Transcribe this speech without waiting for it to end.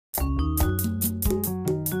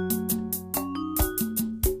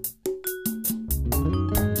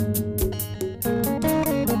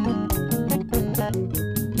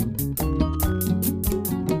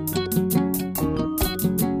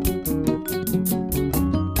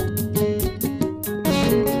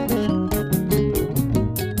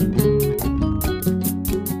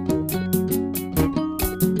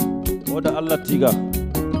nantiga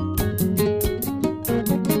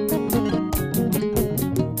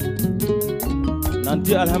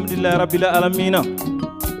nanti alhamdulillah rabbil alamin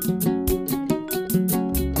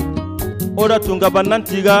oda tunga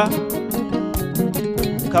banantiga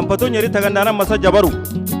kampato nyeri tagandana masa jabaru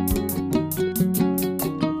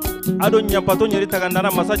ado nyampato nyeri tagandana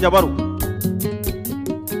masa jabaru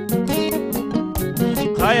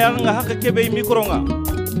kaya nga haka kebe mikro nga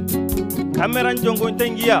kamera njongo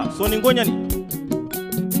ntengiya soningo nyani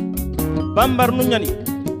bambar nu nyani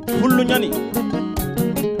hullu nyani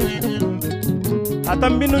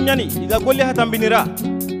hatambinu nyani iga golli hatambinira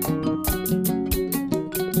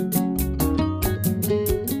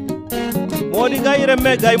modi gayire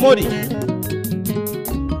me gay modi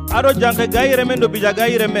ado janke gayire me ndo bija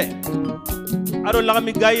gayire me ado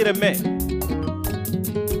lagami gayire me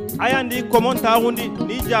ayandi komon tahundi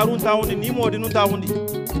ni jarun tahundi ni modi nun tahundi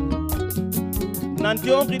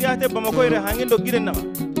nanti on kidi hate bamako ire hangindo giren nama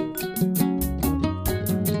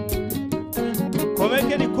kome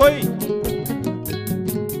kedi koy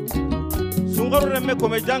sungaru remme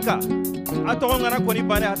kome janka ato ngana koni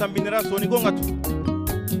bane hatambinira soni gongatu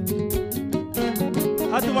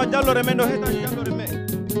hatuma jallo remme ndo heta jallo remme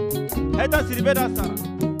heta siribe da sara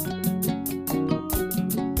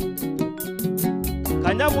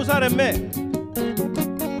kanya musa remme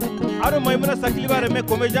aro maimuna sakiliba remme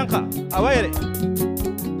kome janka awayre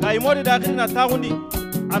kay modi da khirina tagundi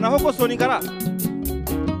ana hoko soni kara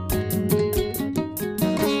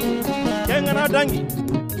kengana dangi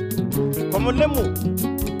komo lemu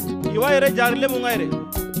iwayre jar lemu ngayre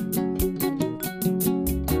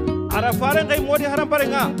ara fare ngay modi haram pare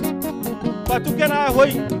nga patu kena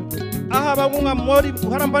hoy aha ba nga modi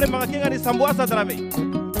haram pare ma kenga ni sambu asa drame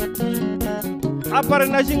apare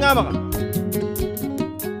na jinga ma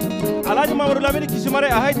alaji mamadu lamini kisimare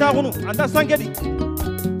ahay taagunu anta sankedi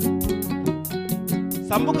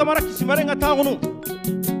sambu kamara kisimare nga taagunu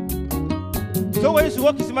so way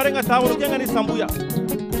suwo kisimare nga taagunu kenga ni sambuya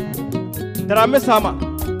drame sama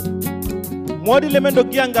modi lemendo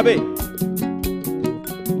giangabe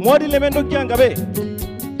modi lemendo giangabe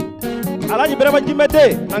alaji berema jimede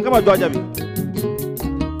nankama do ajabi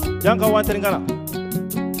janka wantere ngana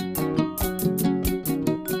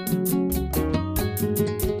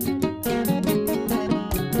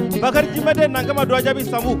bakar jimede nankama do ajabi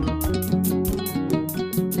sambu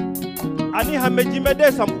ani hamme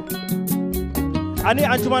jimede sambu ani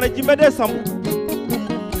anchumane jimede sambu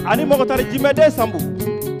ani mogotare jimede sambu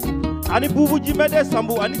ani bubu jimede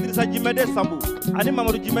sambu ani dirisa jimede sambu ani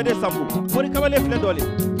mamadou jimede sambu mori kamale fle dole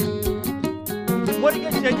mori ke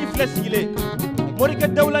cheji fle sigile mori ke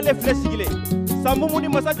dawla le fle sigile sambu muni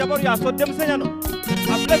masa jabaru ya so dem senyano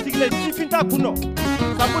a fle sigile sifinta kuno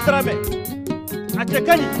sambu drame a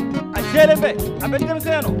tekani a jelebe a be dem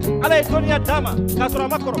senyano ala e dunya dama kasura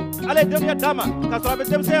makoro ala e dunya dama kasura be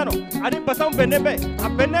dem senyano ani basam benebe a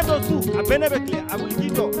benedo su a benebe kle a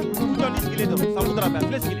bulikito kuno ni sigile do sambu drame a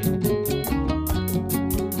fle sigile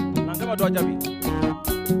nangama do jabi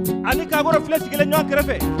ani kagoro fle sigile nyon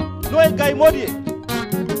krefe no e gay modi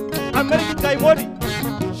America gay modi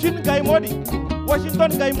Chine gay modi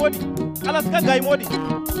Washington gay modi Alaska gay modi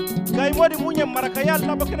munye marakaya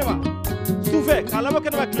la bakenema sufe kala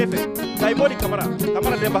bakenema klefe gay modi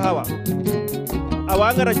kamara demba hawa awa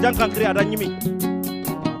angara jankan kri ada nyimi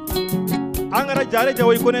angara jare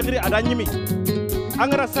jawoy kone kri ada nyimi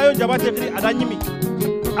angara sayo jabate kri ada nyimi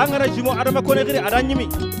angara jimo adama kone kri ada nyimi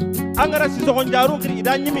angara siso honjaru kri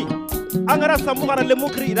ada nyimi angara sambu gara lemu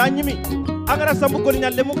kri ada nyimi angara sambu koni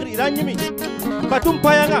nyalle mu kri ada nyimi batum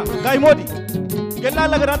payanga gay modi gella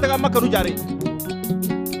la gara daga makaru jare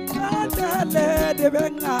le de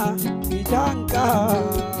benga bijanga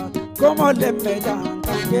como le me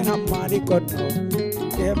janga kena mali kono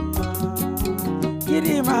kema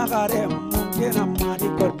kiri magare mu kena mali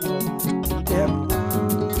kono kema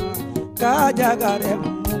kaja gare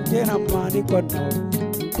mu kena mali kono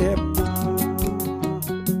kema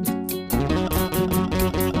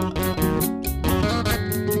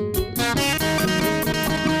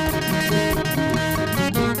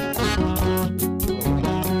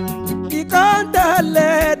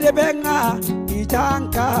le de benga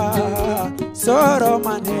ijanka soro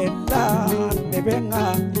manela de benga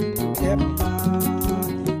kema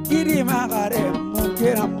kiri magare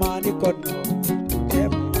mukira mani kono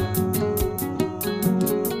kema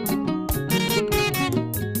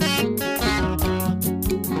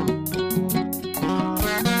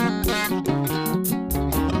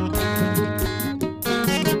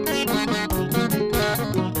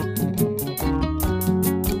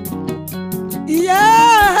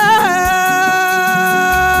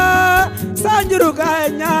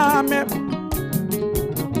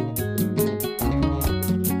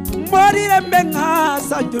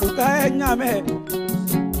sanjuru kaya nyame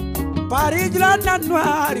Paris lana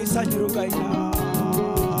noiri sanjuru kaya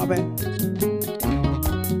nyame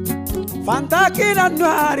Fantaki la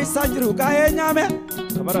noiri sanjuru kaya nyame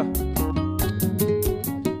Kamara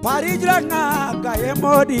Paris lana kaya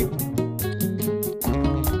modi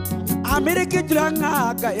Amerika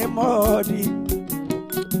lana kaya modi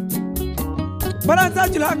Faransa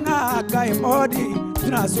lana kaya modi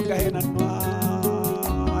Tuna suka hena noiri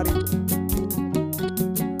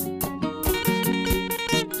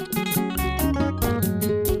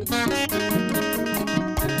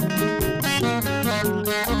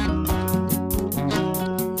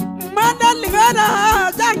Ligana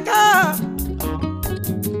janka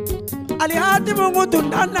ali hati mungutu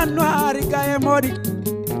nana noiri kaya modi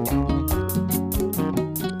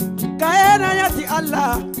kaya na yati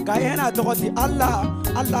Allah kaya na tokoti Allah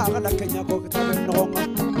Allah kala kenya ko kitabe nonga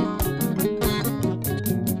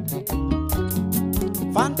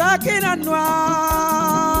fantaki na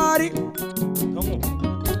noiri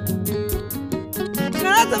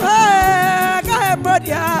nata kaya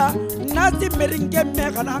modi nati meringe me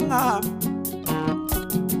kananga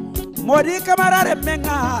Modi kamarare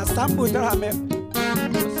menga sambu drame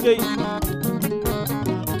Sei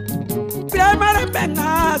Primare menga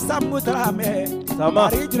sambu drame Sama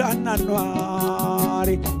Mari jurana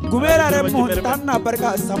noiri Gumerare montana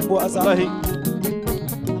barga sambu asa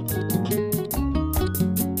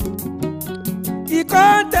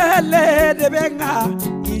Ikontele de benga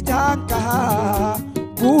Ijanka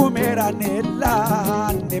Gumeranella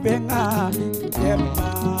de benga Gemma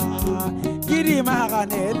Kiri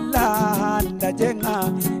maganella ndajenga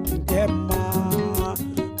ndema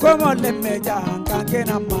Como le me janka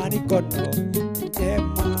kena mani kono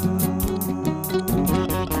ndema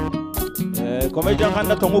Kome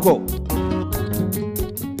janka tonguko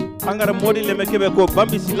Angara modi le mekebe ko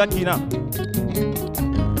bambi silakina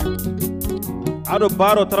Ado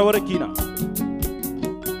baro traware kina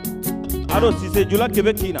Ado sise jula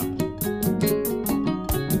kebe kina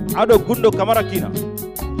Ado gundo kamara kina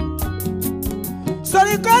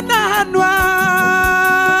Solikona noiri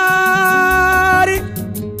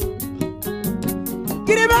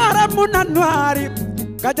Kiribara muna noiri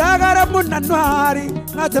Kajagara muna noiri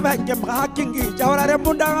Natebeke mhakingi Jawrare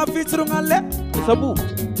munda ngafisru ngale Sabu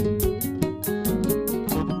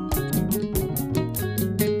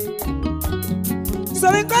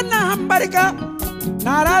Solikona hambarika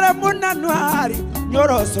Narare muna noiri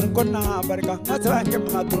Nyoro solikona hambarika Natebeke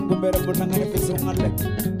mhatungu mbere munda ngafisru ngale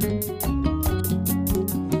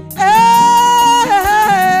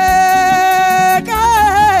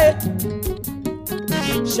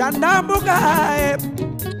Shandambukae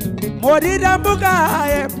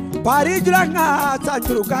Modidambukae Parijulanga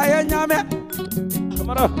Sanjurukae nyame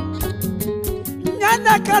Kamara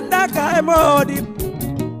Nyanda kanda kae modi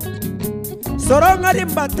Soronga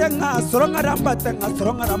rimbatenga Soronga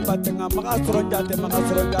rambatenga Maka soronjate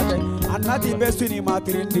Anati besuni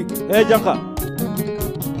matirindi Janka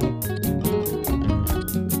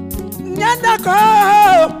Nyanda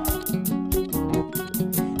ko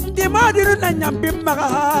Madiru na nyambi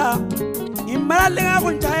maka imara lenga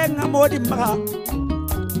kunjaye ngamodi maka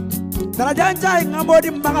darajanja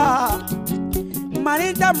ngamodi maka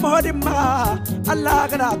maninda modi maka Allah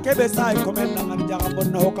kada kebe sai komenda nganja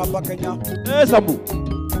ngabonna hoka bakanya sambu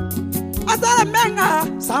asara menga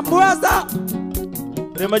sambu asa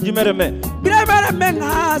Rema jimere me Biremere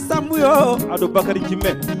menga sambu yo Ado bakari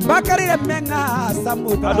jime Bakari menga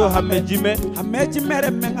sambu Ado hamme jime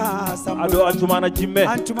mere menga sambu Ado anchumana jime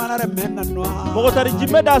Anchumana menna noa Mogotari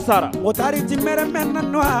jime da sara Mogotari jime menna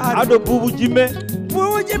noa Ado bubu jime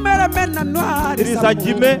mere menna noa Dirisa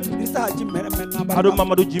jime menna Ado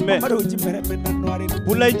Mamadou jime menna noa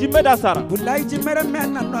Bulay jime da sara Bulay jime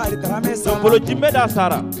menna noa Tarame sa Polo jime da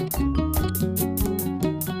sara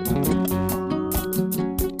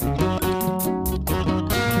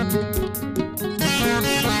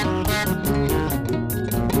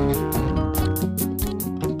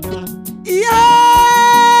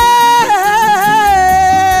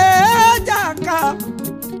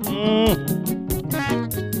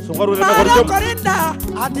Mara korinda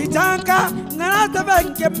ati janka ngana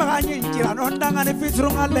tabanke maganyi njira nondanga ni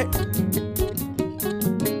fisrungale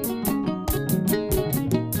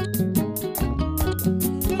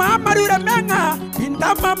Mama dura menga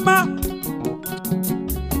binta mama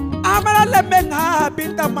Amara le menga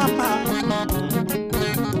binta mama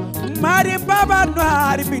Mari baba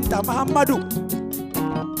noari binta Muhammadu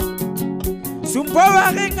Sumpo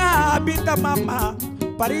waringa binta mama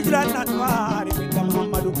Parijra na noari binta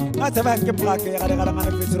Muhammadu Ngasaba ke plake gara gara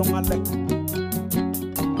ngana fisrungale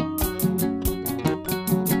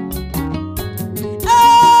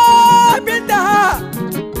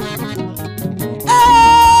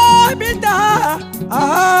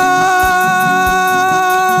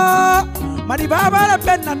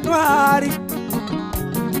noari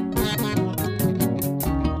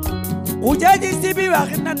ujaji sibi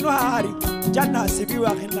wakhina noari janna sibi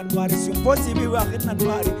wakhina noari simpo sibi wakhina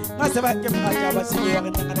noari ngasaba ke mkhajaba sibi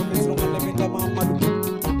wakhina ngane misro ngale minga Muhammadu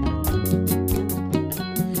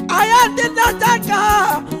ayati nataka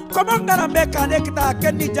komongara mekane kita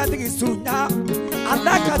kenni jatigi sunya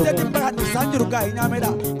anda kaseti mbani sanjuru ga inyameda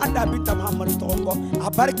anda binta Muhammadu tongo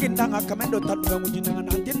abarkinda ngakamendo tanu ngujina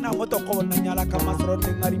ngana dinna moto ko na nyala kamasro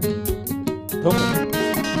ngari tongo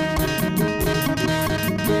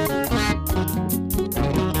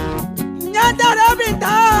nyandara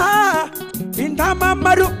binta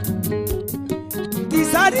Muhammadu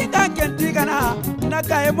kisari kangendiga na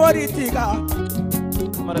kae mori tiga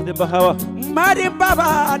marade bahawa mari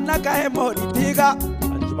baba na kae mori tiga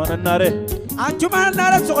anjumana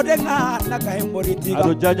nare sodenga na kae mori tiga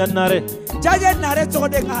ado jajan nare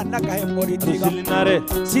sodenga na kae mori tiga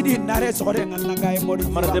sidi nare sodenga na kae mori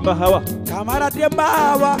tiga marade bahawa kamara de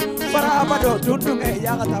bawa para bado dundunge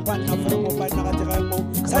ya kata banna fromo banna kata kaimo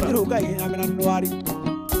sadru ga ina minan nuari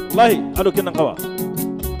wallahi ado kenan kawa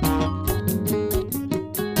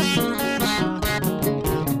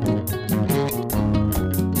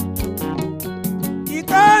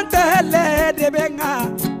ikantele de benga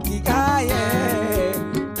ikaye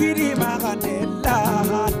kiri maganella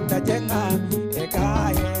handa jenga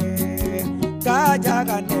ekaye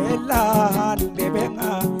kajaganella hande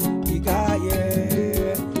benga ikaye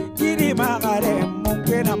kiri magare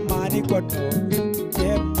mungkena mani kono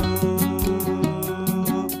jemma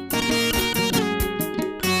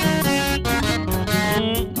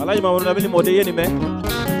alay ma wona beli mode yeni me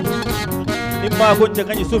nimma gonje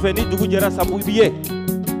kanyi sufe ni dugu jera sabu biye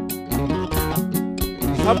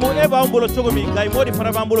sabu e ba ambolo chogomi gay modi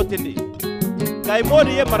fara ba ambolo tendi gay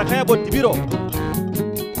modi ye marakaya bo tibiro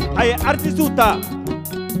ay artistu ta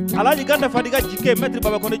alaji ganda fadiga jike metri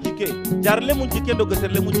baba kono jike jarle mun jike do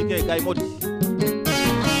geserle mun jike gay modi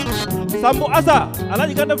sambu asa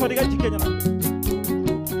alaji ganda fadiga jike nyana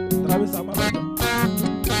trabe sama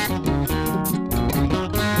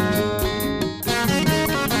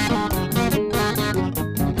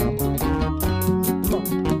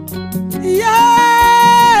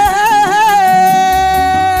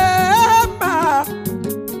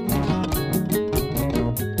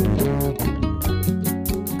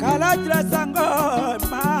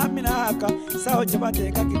sao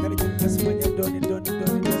jabate ka kitari kasmanya doni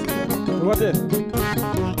wate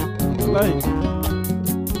lai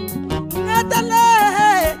ngatale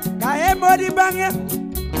kae modi bange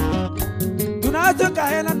tunazo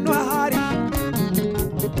kae na nuhari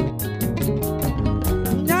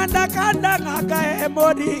nyanda kanda kae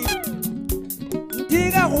modi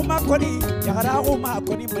ndiga huma koni yagara huma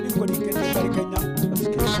koni mani koni kenya kenya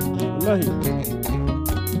wallahi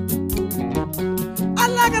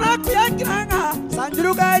Allah kana kuyangiranga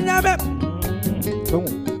sanjuru kanyame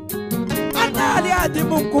anna aliati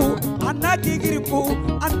munku anna kigiriku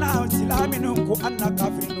anna silaminunku anna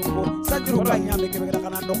kafirinunku sanjuru kanyame kebegara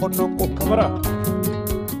kana ndokononku kamera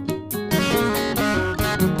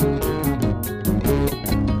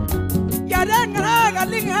yadengra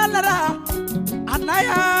galingalara anna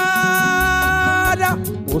yada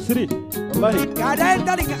osiri wallahi yada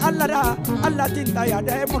dalinga allara alla tinta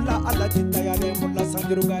yada mulla alla tinta yada mulla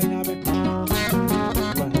sanjuru kanyame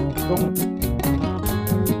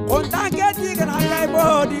kontanke tigana kay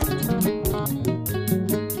bodi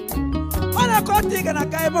wala ko tigana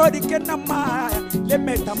kay bodi kenna maya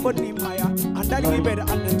lemme tamboni maya andali ibeda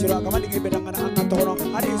anna jiro kamali ibeda ngana anna tono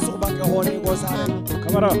ari suba ke honi go sare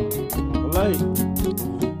kamera wallahi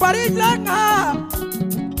Paris langa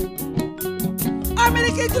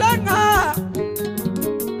America langa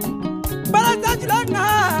Barata langa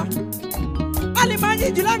Alemanya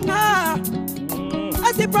langa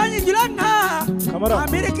Espagne langa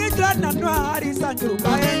America langa no ari sanjuru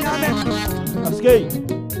kay nyame askei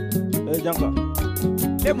janka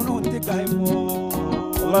lemuno tikai mo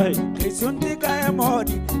wallahi krisunti kay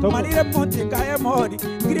modi manire monti kay modi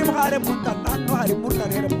grim hare muntanna no ari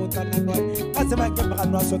murtare muntanna no kasaba ke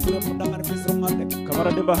bakano sotire mundangar fisrungale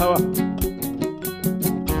kamera de bahawa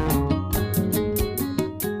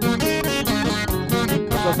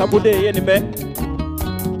sabude yeni be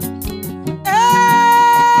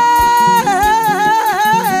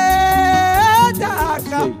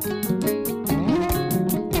diaka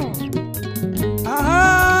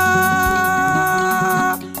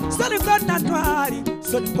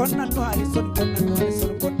son konna noari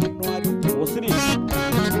osiri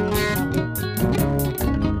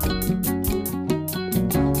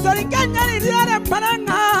son kanyani diare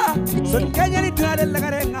pananga son kanyani diare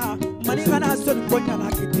lagarenga mani kana son konna na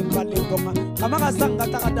kitimballe goma Amaga sanga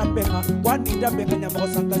taka dambenga wani dambenga nyamo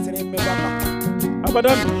sanga sere mebaka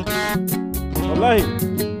abadan wallahi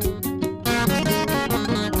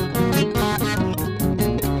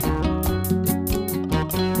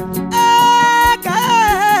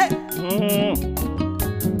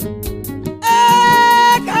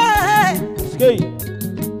skate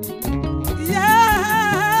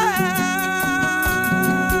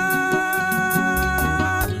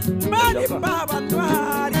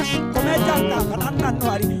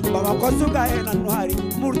Baba kosu gaena noari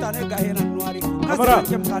murtane gaena noari Amara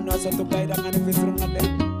kem kanu asoto gaida ngane fisru ngale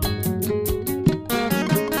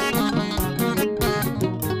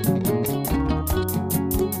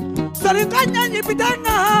sari kanya ni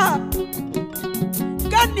bidanga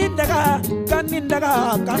kanindaga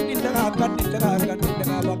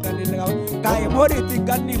kai mori ti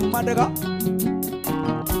kanin madaga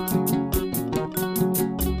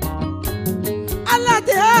Allah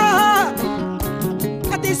dia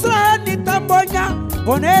Israni tambonya,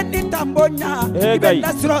 boneni tambonya.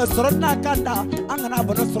 Ibenda sro nakanda, angana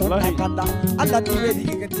bono sro nakanda. Allah tibe di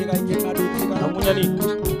ketiga jenga du tiga. Namunya ni.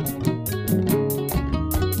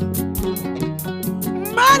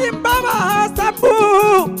 Mari baba sambu.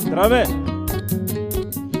 Drame.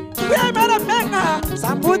 Biar mana menga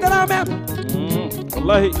sambu drame.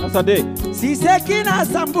 Wallahi asade. Sisekina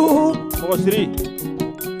sambu. Mosri.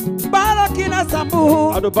 Barakina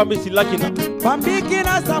sambu. Ado bambi silakina. Bambi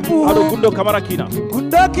kina sambu. Ado gundo kamara kina.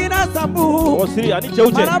 Gundo kina sambu. Mosri ani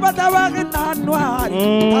cheuche. Marabata wagina noari.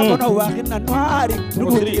 Tabono wagina noari.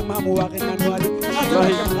 Nuguri mamu wagina noari.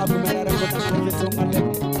 Wallahi kamu merara kota kafeso ngale.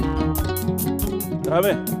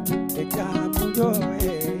 Drame. Ekamu yo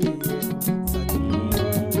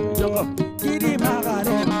Joko. Kiri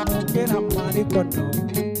magare mungkin amani kono.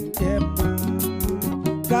 Kema.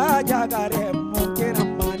 Kajagare mungkin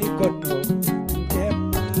amani kono.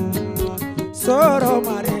 Soro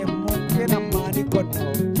mare mungkin amani kono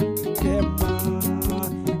kema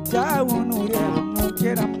jaunure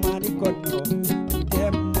mungkin amani kono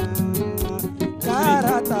kema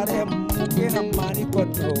karatare mungkin amani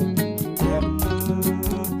kono kema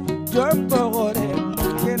jombore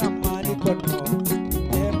mungkin amani kono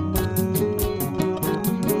kema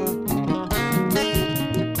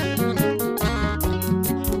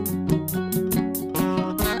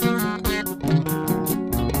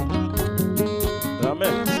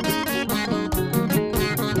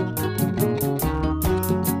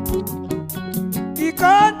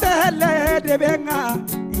Ikontele de benga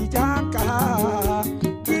ijanka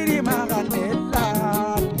kiri maganella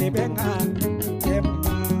de benga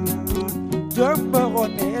kema jombo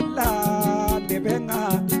gonella de benga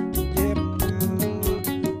kema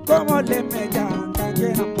como le me janka que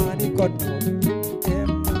amani kono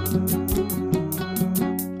kema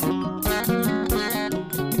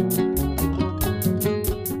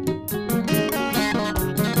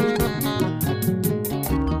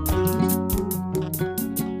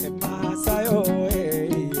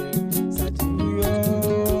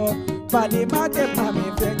Palimate mami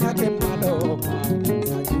venya te maloma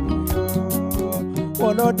sajuyo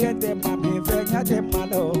Olo dente mami venya te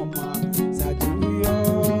maloma sajuyo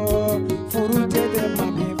Furuje de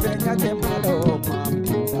mami venya te maloma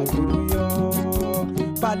sajuyo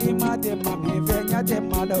Palimate mami venya te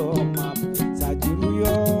maloma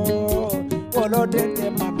sajuyo Olo dente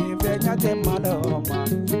mami venya te maloma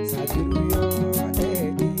sajuyo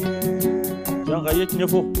Janga ye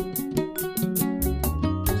nyefo.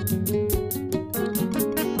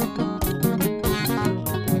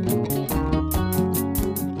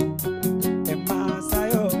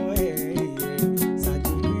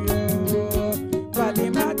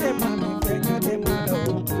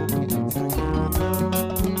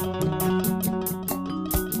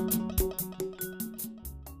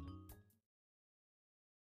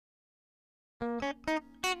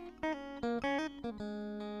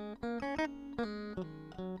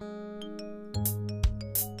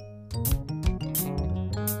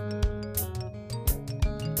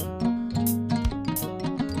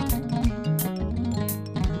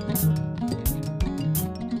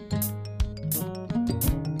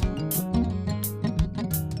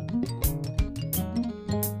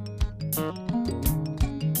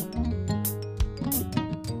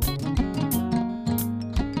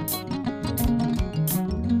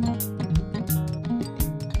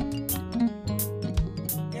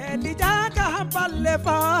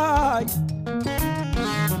 Palevai,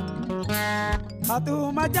 hatu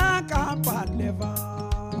majaka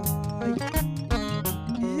palevai,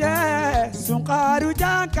 yeah, sunkaru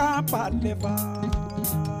jaka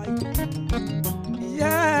palevai,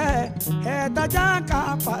 yeah, heta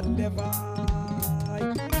jaka palevai,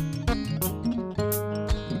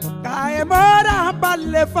 Kae mora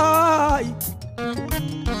balle fai.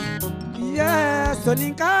 Yes,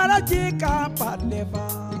 soninkara jika balle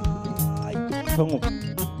fai. Tongo.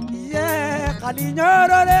 Yeah,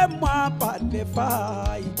 kalinyoro le mwa balle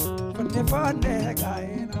fai. Fane fane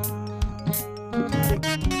kaena.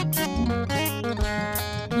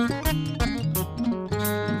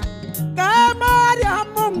 Kamari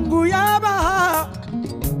Mungu yaba.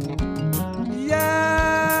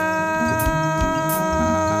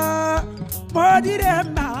 Yeah, modire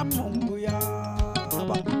na Mungu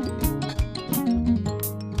yaba.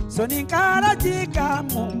 Soninkara jika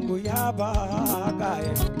Mungu yaba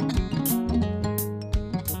kae.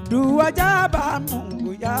 Dua jaba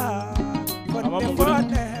Mungu ya. Mama Mungu.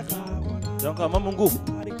 Jangan Mama Mungu.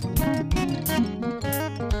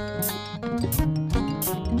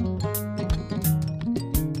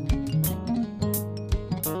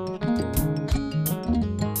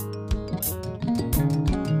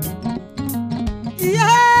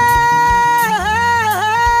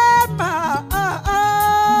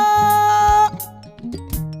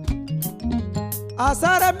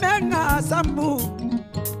 Asara menga sambu.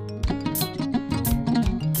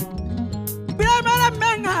 Bramara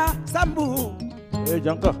menga sambu.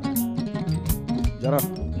 Jangka. Jara.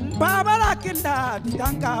 Baba la kinda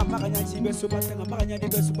ditanga makanya sibe subatenga makanya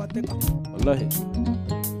dibe subatenga. Wallahi.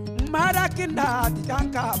 Mara kinda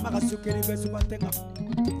ditanga makasukeri be subatenga.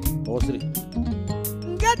 Osri.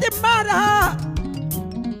 Ngati mara.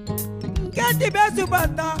 Ngati be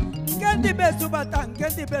subata. Ngati be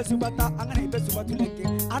subata angani be subatu leke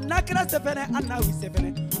anakira sefene anawi sefene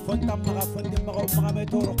fonta maga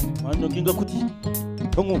metoro Manyo kinga kuti.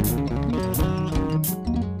 Tongo.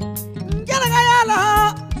 ngala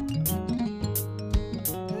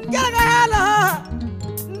gayala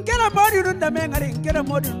ngala modi nunda mengari ngala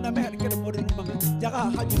modi nunda manga jaga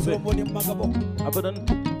haji so modi magabo Abadan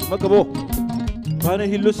magabo. Bane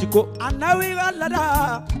hillo siko. anawi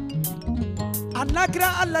allada anakira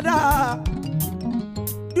allada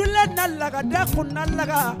dulle nallaga dakun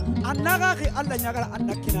nallaga annaga khi alla nyaga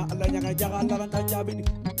annakina alla nyaga jaga alla ranta jabini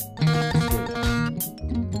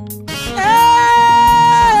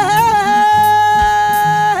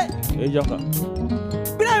Jangka.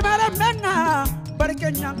 bila mara menga barke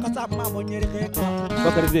nyanga sama mo nyeri kheka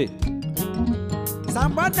Bakari de.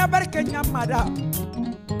 sambanda barke nyamada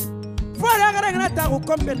fara gara ngana ta ko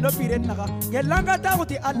kombe no pire naga gelanga ta ko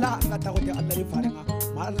ti alla ngata ko ti alla ri farenga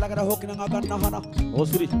ma alla gara hokina ngaga nahana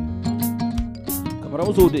Osri. Kamera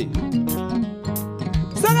usode.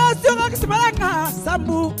 Sunga kismalanga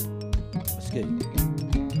sambu Aske.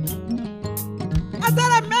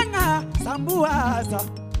 asara menga sambu asa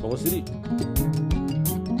Osri.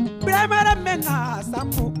 bremara menga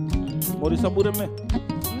sambu Mori sambure me.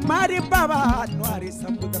 mari baba noari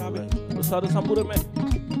sambu drame Usare sambure me.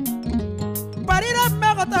 parira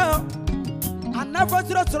megoto anna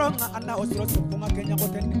fosro stronga anna osro supunga kenya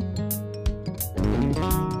kotenne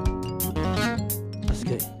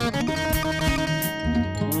Aske.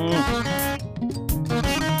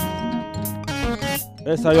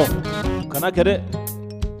 Sayo. Kana kere.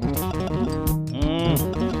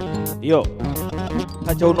 Yo.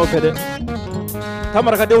 Tacha uno fede.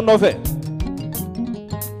 Tamara kade uno fe.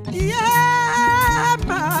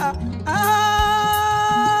 yama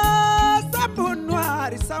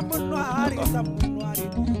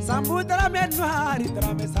sambu drame noari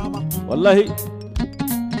drame sama Wallahi.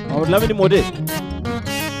 Awar lamini mode.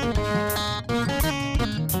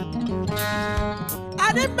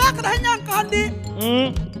 adi bakra nyankandi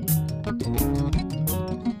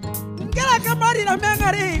ngala kamari na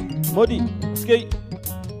mengari Modi. Aske.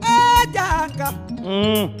 janga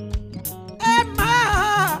Emma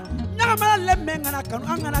nyamala lemme ngana kanu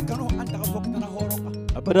anta ka fokta na horoka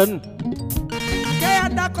Abadan. ke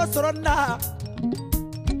anda ko soronda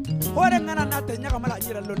hore ngana na te nyamala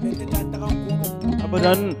jira londe te anta ka kuno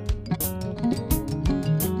Abadan.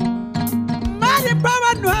 mari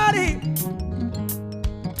baba nuari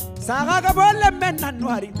saga ga bolle men na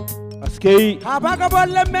nuari Aske. haba ga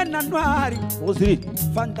bolle men na nuari Osri.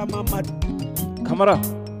 fanta mamad Kamera.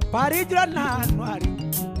 pari jira na nuari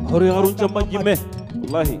Hori harun chamba jimme.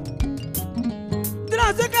 Wallahi. dina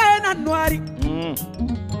zaka na nuari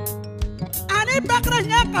ani bakra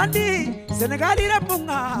nyakandi senegali re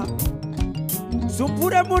munga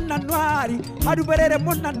sumpure mun na nuari hadu berere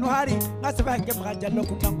mun na nuari ngasaba ke maka jallo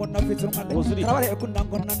kundango na fitru ngale trawale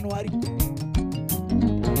kundango na nuari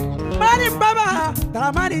mari baba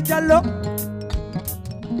tramani jallo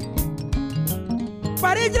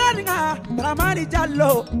pari jranga tramani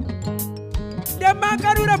jallo demba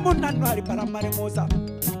karura mun na nuari para mare mosa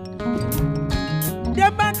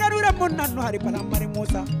demba karura mun na nuari para mare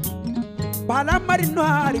mosa bala mari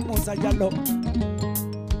noari Musa Jallo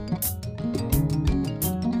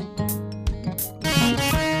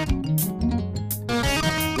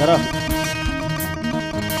Yara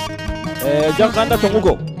Jankanda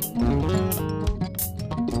tongugo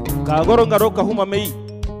Kagoro ngaro kahuma mei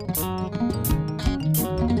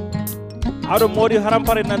Ado modi haram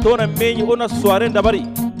pare nandona meñi ona soirée dabari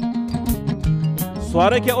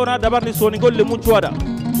soirée ke ona dabar ni soni golle mun cuwada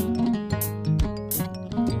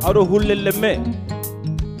ado hulle lemme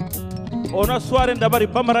ona soirée dabari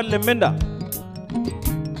bamaral lemmenda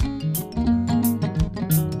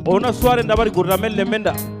ona soirée dabari gurdamel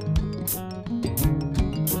lemmenda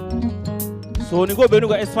soni go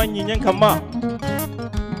benuga Espagne nyen kamma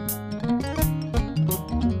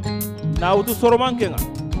nawtu soroman kenga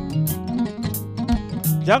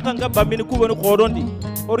jankan ga bambini kubenu kodondi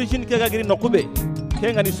origine ke ga giri nokube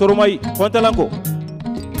kenga ni soromai kontalanko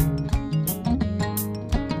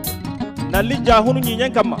nalli jahunu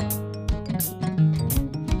nyen kamma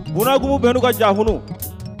buna gumu benu ga jahunu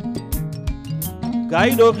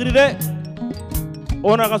gai do giri de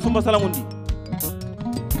ona ga sumba salamundi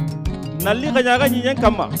nalli ganya ga nyen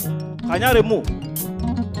kamma kanyare mu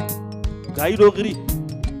gai do giri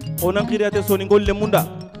ona giri ate soni golle munda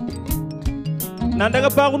nandaga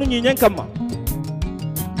bagunu nyen kamma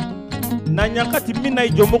nanyaka timina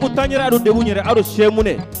ijombo kutanyira ado debunyere ado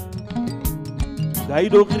shemune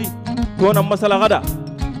gaido giri tona masala gada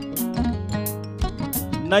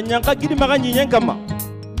nanyaka gidi maga nyen kamma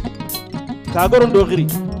kagoron do giri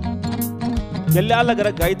gelle alla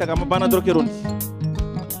gara gaita kama bana dorkeron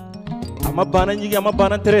ama bana nyigi ama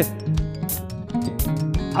bana tere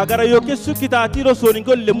agara yoke sukita atiro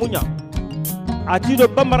soningol lemunya atido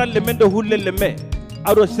bamara lemendo hulle lemme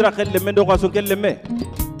ado sirakel lemendo kwaso kel lemme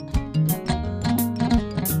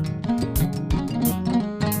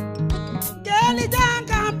geli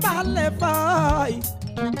janga palle fay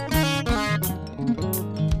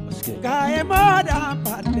gae moda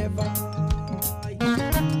palle fay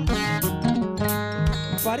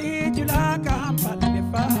fari jula ka palle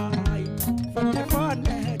fay fonne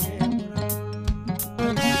fonne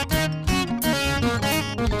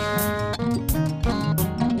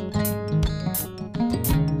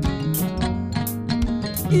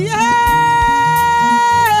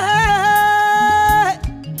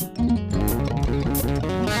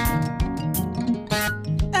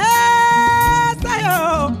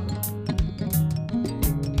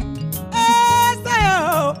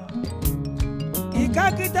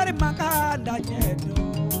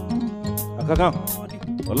Akaka,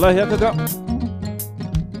 wallahi akaka.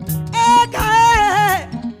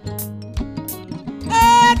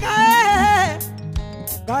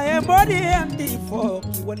 Kae modi amdi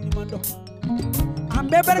foki wali mando.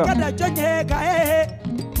 Ambe berkada jonye kae.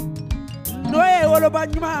 Noe wolo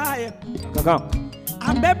banyumae. Akaka.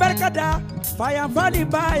 Ambe berkada faya fali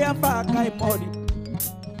baya fa kae modi.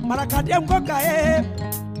 Marakade mko kae.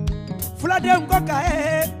 Fulade mko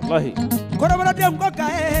kae. Wallahi. Korobala dem ko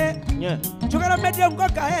kae. Nye. Chugara medem ko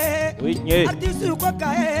kae. Oui nye. Artistu ko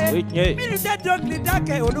kae. Oui nye. Minu de dogli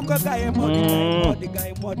dake olu ko kae modi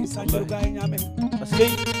kae modi sanjuru kae nyame. Aske.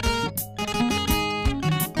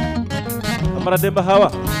 Amara demba hawa.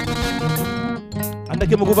 Anda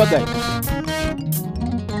ke mugu bagay.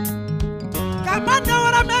 Kamanda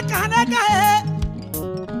wara me kana kae.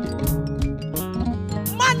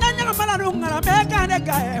 Manna nyama mala ngara me kana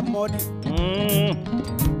kae modi.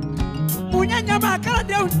 Munyanya makala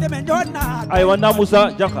de unte menjona Ay wana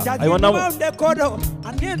Musa jaka ay wana mu de kodo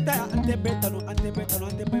anenta ante betano ante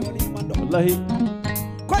woni mando wallahi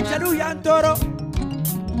ko chalu yantoro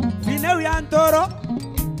fineu yantoro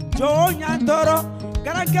jo yantoro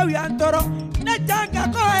garanke yantoro na janga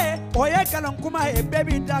ko e oye kalon kuma e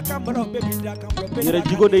baby da kambro yere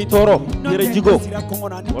jigo de toro yere jigo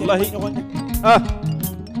wallahi ah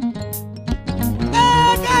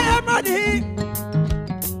kaya madi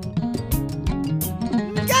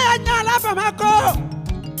nyala Bamako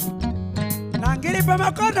nangiri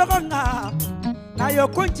Bamako nogonga na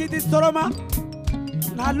yokunchi di soroma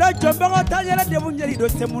na lo jombo tanyela de bunyeri do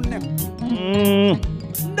semunne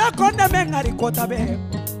ndako na mengari kota be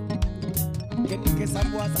kenike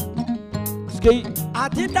sabwaza skei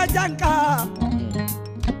atinda janka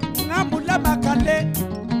ngambula makale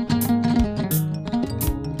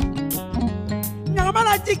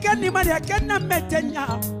nyamala jikeni mari akenna metenya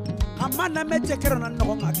amana meche kero na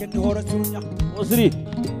nogonga kendi horo surunya osri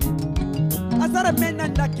asara mena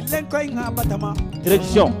ndakilenko inga batama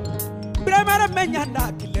direction biremara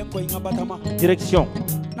menyanda kilenko inga batama direction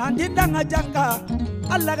nandinda ngajanga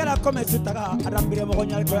alla gara kome sutaga adambire mo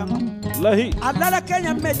nyal ko yanga wallahi alla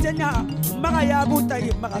kenya mejenya maga ya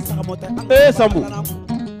butai maga sagamota sambu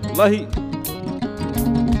wallahi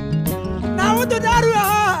na wudu daru ya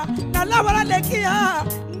na la wala lekiya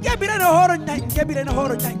ngebire no horo nya ngebire no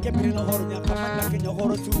horo nya kamanda kenya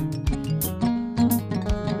horo su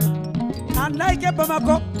nanai ke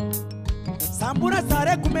bamako sambura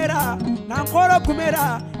sare kumera na ngoro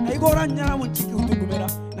kumera ay gora nyana mun ciki utu kumera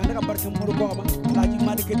na daga barke muru ko ba alaji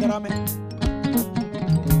malike darame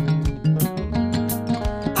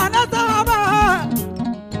anata haba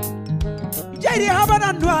jeri haba na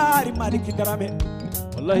nwari malike darame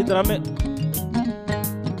wallahi darame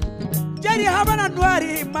jeri haba na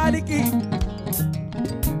nwari maliki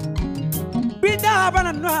binda haba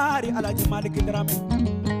na nwari alaji malike darame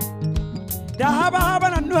da haba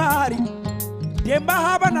na nwari Demba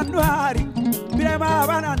haba na nuhari, birema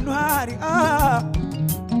haba na nuhari.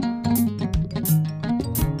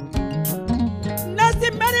 Nasi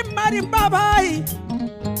mari babai,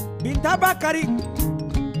 binta bakari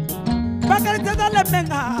tadale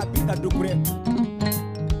menga binta dukure.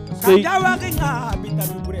 Kaja wakinga binta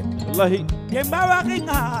dukure. Wallahi. Demba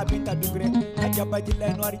wakinga binta dukure. Kaja bajile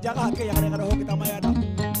nuhari jaga ke yang ada hoki tamayada.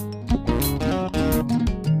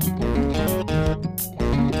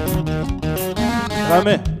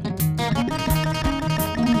 Rame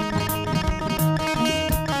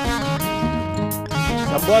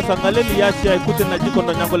Sambua sangale ni yasi ya ikute na jiko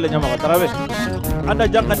ndo nyangole nyama watarawe anda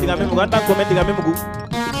janga tingame mugu anda kome tingame mugu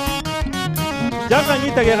janga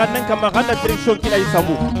ngita ke ganen kama ganda direction kila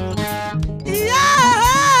isambu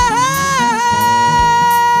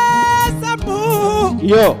sambu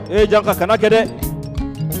yo janga kana kede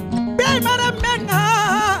be mara menga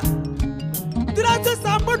duratu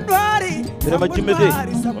sambu ndwari Terima jimede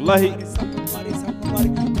wallahi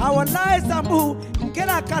wallahi sambu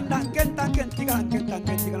kena kanda kenta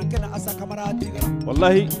kena asa kamara tiga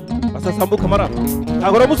wallahi asa sambu kamara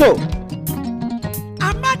agora muso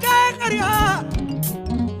amma kay ngariya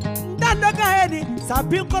ndando kayeni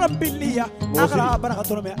sabin kolam billiya agara baraka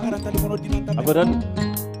tolome agara tali kono dinanta abadan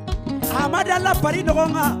amada la pari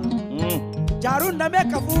nogonga jarun ndame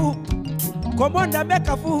kafu komo ndame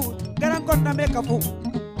kafu garangon ndame kafu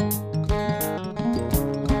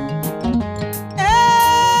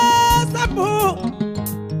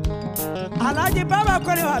Alaji baba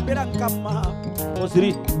kore wa biran kamma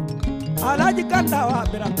Osiri Alaji kanda wa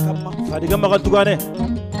biran kamma Fadiga magatugane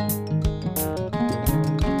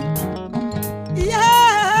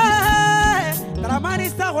Taramani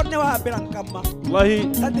sa honne wa biran kamma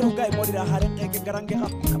Wallahi Tadiru gai modira haren ke garange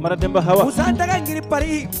kamara demba hawa Usanta ngiri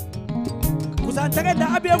pari Usanta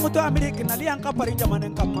da abiya mutu Amerika nali yang kapari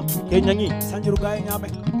jamanen kamma Kenyangi sanjiru gai nyame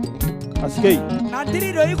Askei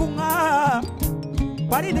Nandiri do ikunga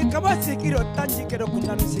Bari ni kama sikiro tanji kero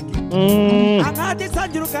kunanu siki Angati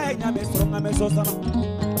sanjiru kaya nyame soronga mesosana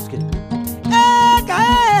Askei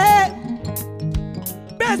Kaya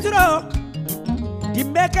Besuro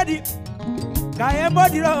Dimbeka di Kaya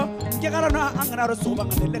modiro Kekara na anganaro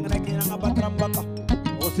subanga Nelengana kina nga batrambaka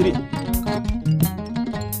Osiri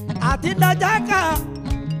Atinda jaka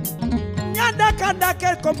Nyanda kanda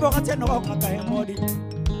ker kombo kate no kaya modi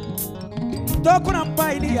Dokuna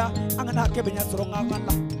mpailia angana kebenya soronga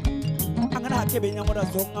ngala angana kebenya ngoda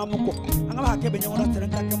soronga muko angana kebenya ngoda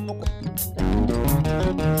terenta kemuko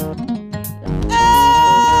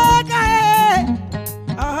kae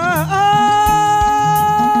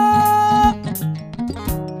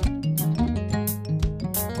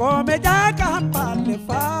kome jaka hampale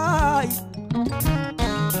fai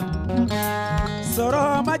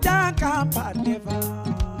soroma jaka hampale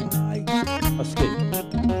fai Askei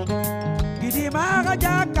Maga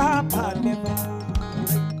jaka paleva,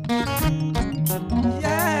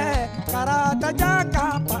 yeah, karata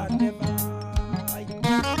jaka paleva,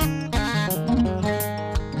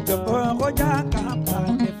 jombo jaka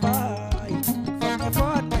paleva,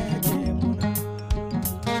 fone jemuna.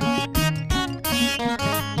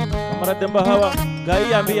 Kamara demba hawa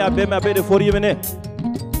gai ambi abe me abe de fori mene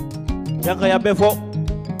janga ya be fo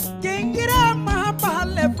Kingira ma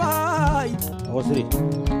paleva, Osiri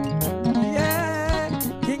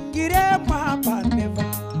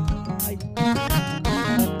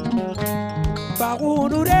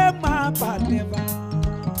Bagudure ma paleva,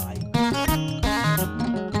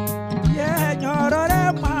 yeah,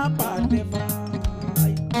 nyorore ma paleva,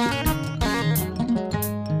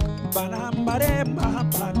 banambare ma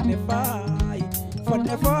paleva,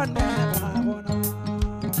 fone ma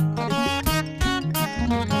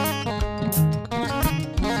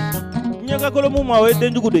nyaga kolo mu ma we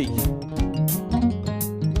denjugu dey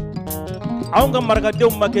anw ka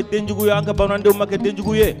marakadenw ma kɛ denjugu ye, an ka bamanandenw ma kɛ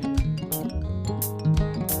denjugu ye.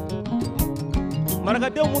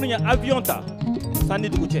 Marakadenw minnu ye avion ta sanni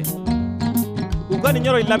dugu cɛ, u ka nin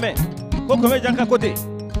yɔrɔ in lamɛn ko kome janka kote.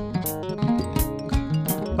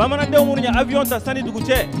 Bamanandenw minnu ye avion ta sanni dugu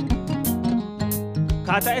cɛ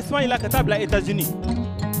k'a ta Espagne la ka taa bila États-Unis,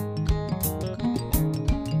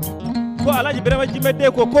 ko Alaji Birama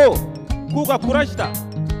Jimede ko k'u ka courage ta,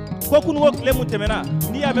 ko kunungo tile mun tɛmɛna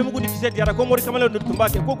n'i y'a mɛn mugu ni kisɛ diyara ko mori kamalen tun b'a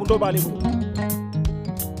kɛ ko kun dɔ b'ale bolo.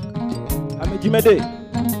 Ame Jimede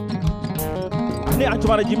ani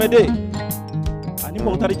Anchumana Jimede ani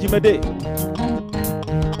Mokhtari Jimede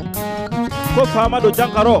ko faama do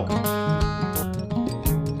jankaro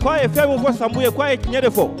ko a ye fɛn min fɔ Sambu ye ko a ye tiɲɛ de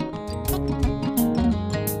fɔ.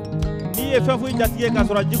 N'i ye fɛn fɔ i jatigi ye k'a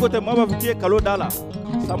sɔrɔ a jiko tɛ maa b'a fɔ k'i ye kalon da la,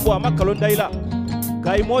 Sambu a ma kalon da i la.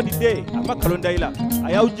 Gayi Modi de a ma kalon da i la,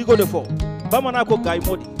 a y'aw jiko de fɔ. Bamanan ko Gayi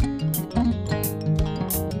Modi.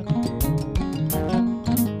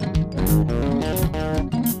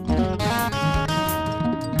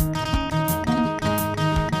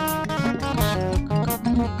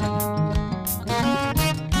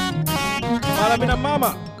 Malamina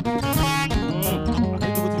mama ani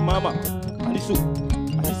duguti mama ani su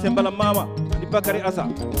ani Sembala mama ani Bakari Asa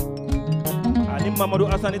ani Mamadou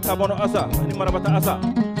Asa ani Tabono Asa ani Marabata Asa.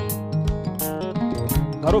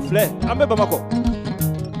 Karo filɛ an bɛ Bamakɔ,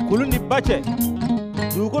 kulu ni ba cɛ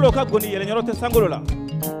dugukolo ka goni yɛlɛɲɔrɔ tɛ sankolo la.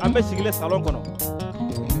 An bɛ sigilen salon kɔnɔ,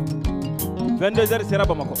 22h sera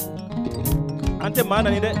Bamakɔ. An tɛ maa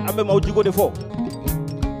nani dɛ, an bɛ maaw jiko de fɔ.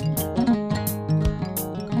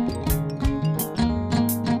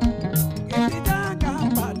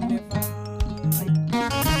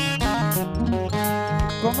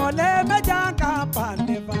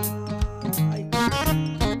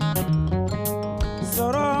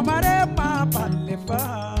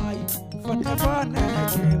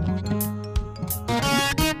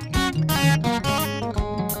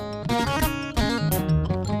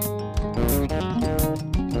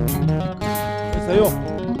 Sayo,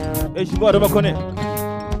 je vois de me connaître.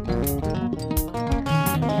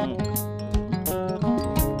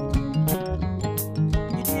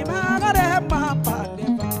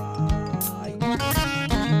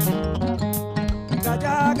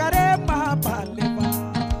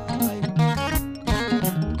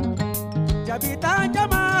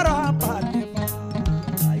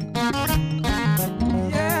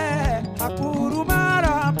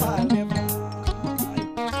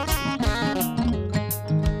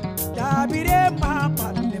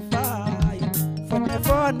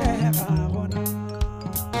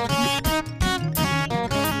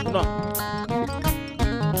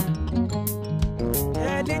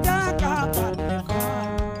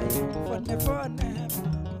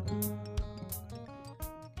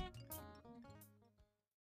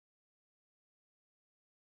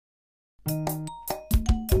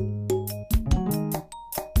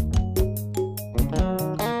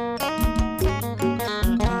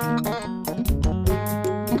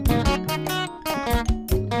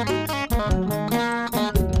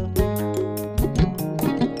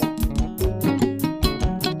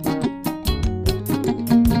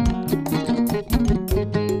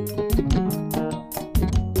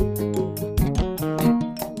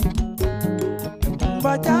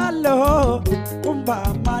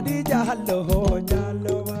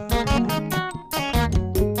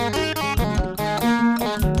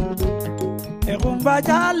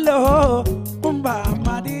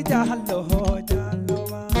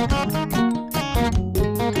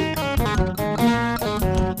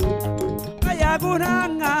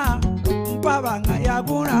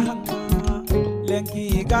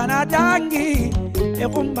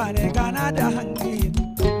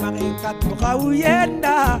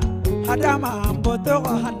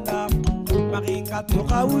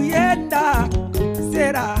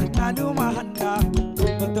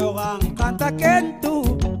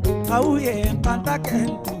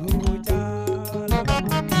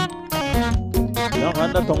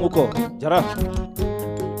 Jara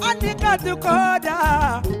Anika tu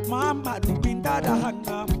koda mama tu pinta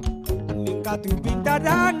danga Anika tu pinta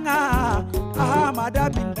danga Ahmada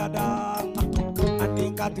pinta danga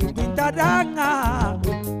Anika tu pinta danga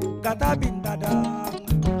Kata pinta danga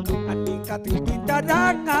Anika tu pinta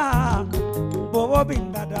danga Bobo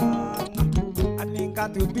pinta danga Anika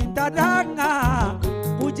tu pinta danga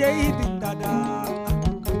Pujei pinta danga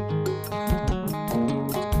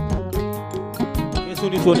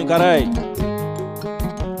Suni soni karai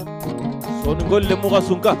soni golle muga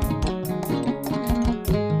sunka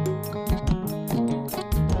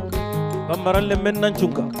bambaran le mennan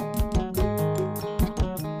chunka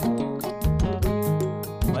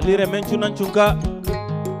Mali re menchu nanchunka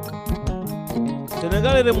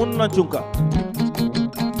Senegal re mun nanchunka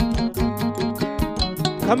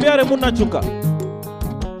Gambia re mun nanchunka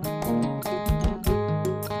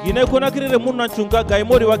Guinée Conakry re mun nanchunka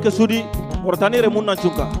Gaimori wake sudi Mauritanie re mun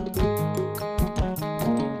nanchunka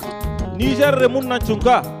Niger re mun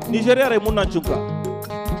nanchunka Nigeria re mun nanchunka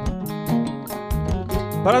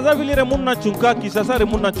Brazzaville re mun nanchunka Kisasa re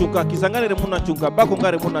mun nanchunka Kisangani re mun nanchunka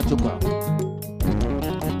Bakonga re mun nanchunka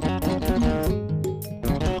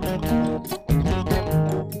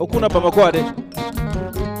Okuna Bamako ade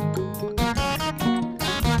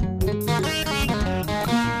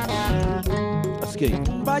Aske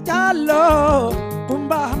Bajalo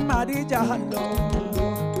kumba hamadi jahalo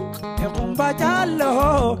kumba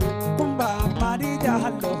jalo kumba hamadi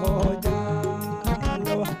jahalo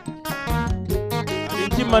jalo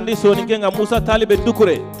Inti mandi soni kenga Musa Talibe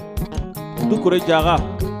Dukure jaga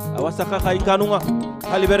awasaka kaikanunga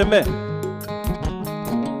Talibereme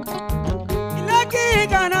Ilagi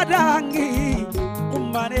gana dangi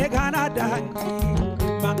kumbane gana dangi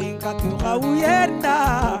manginka tu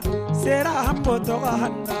kawuyenda sera hamboto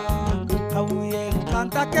handa kawuyen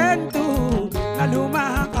kanta kentu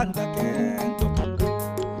naluma kanta kentu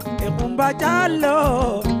kumba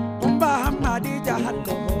jalo kumba hamadi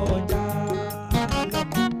jahalo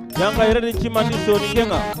Yanga yere Chimandi Soni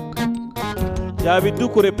Kenga Jabi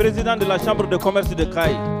Dukure, président de la chambre de commerce de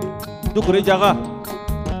Kai Dukure Jaga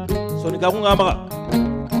Soni Kakunga Amaga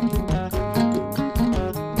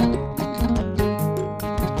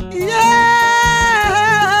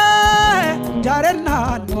Yeah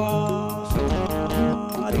Jarena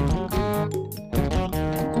Nwari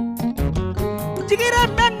Jigire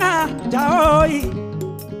menga jaoi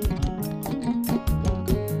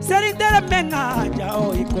Serindere menga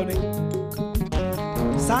jaoi kone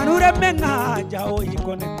Sanure menga jaoi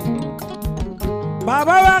kone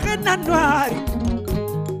Baba wagina nwari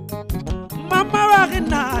Mama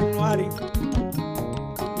wagina nwari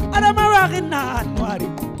Adama wagina nwari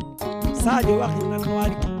Sajo wagina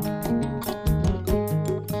nwari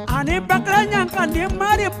Ani bakra nyanka ni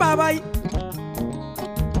mari babai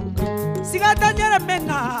Sigata nyere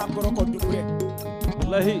menga koroko dukure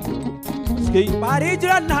Wallahi Skei Bari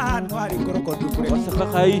jira na nwari koroko dukure Wasaka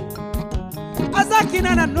khai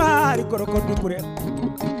Azakina na nwari koroko dukure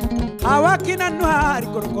Awakina nwari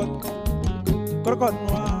koroko nwari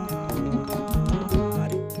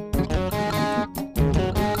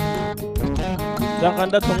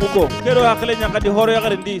Jankanda Tonguko Kero akale nyakadi horo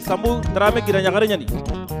yakare ndi Sambu drame kira nyakare nyani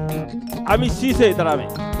Ami Sise drame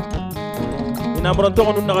Ina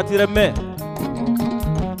morontongo nuna katire me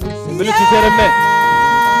Sebeli Sise reme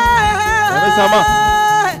Ame sama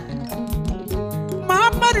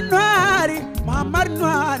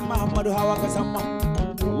Muhammadu Hawa kasama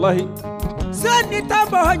Wallahi Sani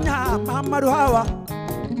tabonya Muhammadu Hawa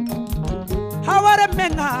Hawa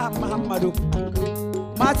remenga Muhammadu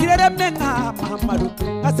Matire remenga Muhammadu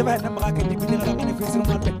Kasaba na makake dipite na kane fisiru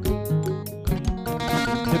mate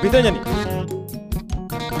Dipite nyani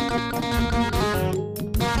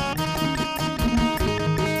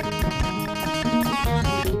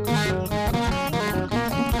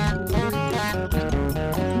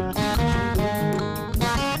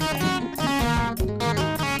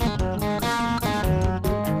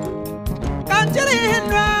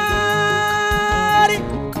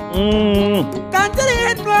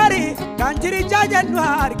Kanjiri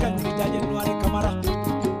Januari kamara.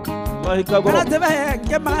 Wallahi kaburo. Kana tebe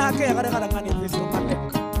ke ma ke gara ngani fisu mate.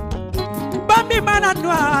 Bambi mana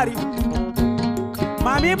Januari.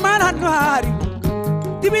 Mami mana Januari.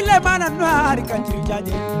 Tibile mana Januari kanjiri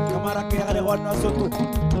jaje kamara ke gara wana sotu.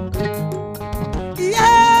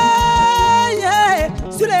 Yeah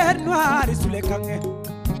Sule Januari sule kange.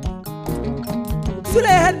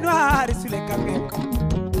 Sule Januari sule kange.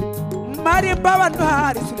 Mari bawa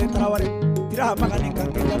Januari sule traware. Tira magani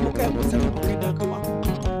kange jamuke musale mukina kama.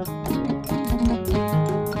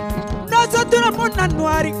 Nasatura mona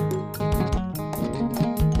Januari.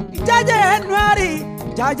 Jaje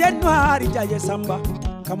Januari jaje samba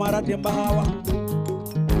kamara demba hawa.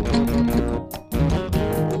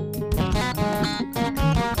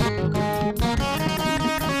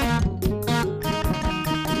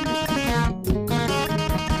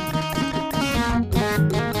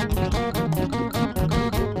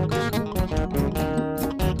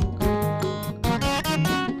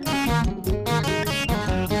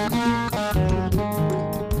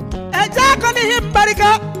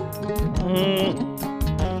 Himbarika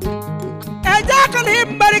Ejakan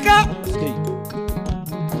himbarika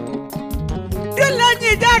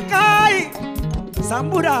Dilanyi jakai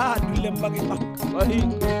Sambura dulem bagima Wallahi.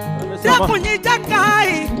 Dakunyi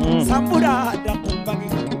jangai sambura dakumbagi.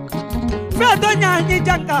 Feto nyanyi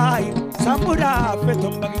jangai sambura feto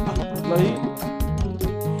mbagi. Wallahi.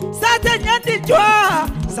 Sate nyandi jua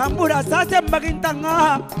sambura sate mbagi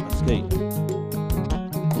tanga. Askei.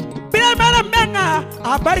 Bila mana menga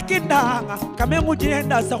abarkinda kame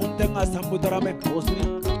mujinda sakuntenga sambudara me. Osri.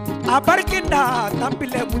 Abarkinda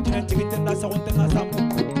tampile mujinda cikitenda sakuntenga sambu.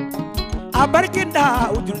 Abarkinda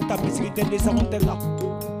ujun tambisikitenda sakuntenga.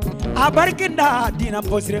 Abarkinda dina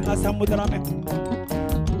posrenga sambudara me.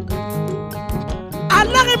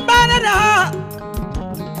 Allah imbana da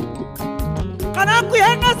kana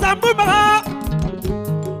kuyenga sambu maga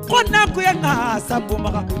konna kuyenga sambu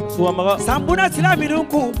maga Suwa maga. sambuna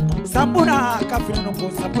silaminunku sambuna kafirinunku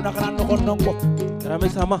sambuna kana nongo Rame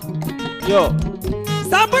sama. Yo.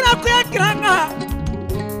 sambuna kuyenga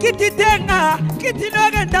kititenga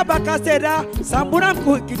kitinoge ndabakasera sambuna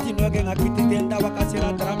ku kitinoge nga kititenda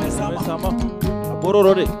bakasera drame Rame sama sama.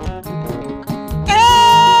 Abororo de.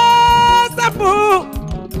 sambu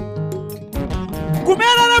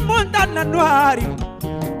kumela la monta na noari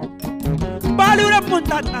balura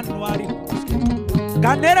monta na noari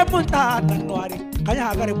ganere monta na noari kanya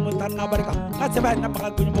agare monta na barka kaseba na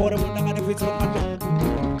maka kunyo more monta ngane fisro mande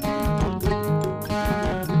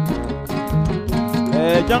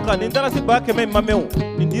Janka nindala si ba keme mameu.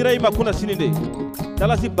 Nindira ima kuna sininde.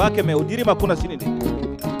 Dala si ba keme udiri ma kuna sininde.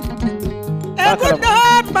 ekunda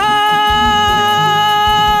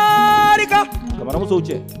barika Kamara muso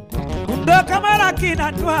uche. kundo kamara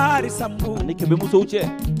kina noari sambu Ni kebe muso uche.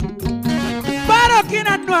 baro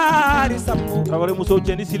kina noari sambu Travare muso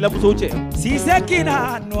uche ni sila muso uche. sise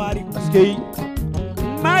kina noari Askei.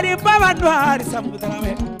 mari baba noari sambu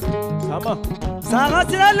tarame Sama. Saga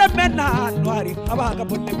sila lemena noari haba ka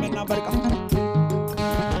bolle mena barka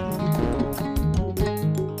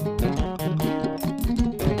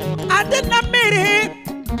adena miri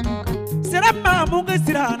sirama mungi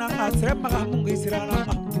sirana sirama mungi sirana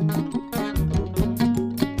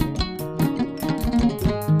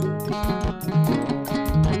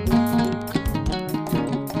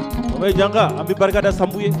Ome janga ambi barka da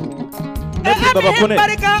sambuye. Metri baba kone.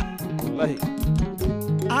 barka Wallahi.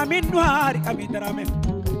 amin noari amin darame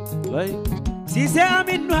Wallahi. sise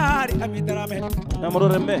amin noari amin darame Namoro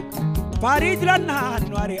remme. farid lanna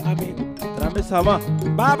noari amin Rame sama.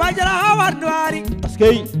 baba jara hawa noari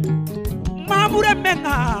Askei. mamure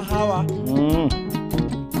menga hawa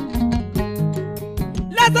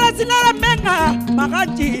la sinara menga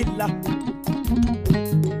magajilla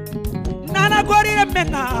nana gori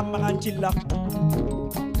menga magajilla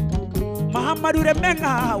Muhammadu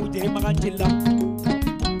menga uje magajilla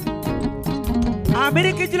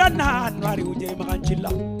Amerika jilana nwari uje magajilla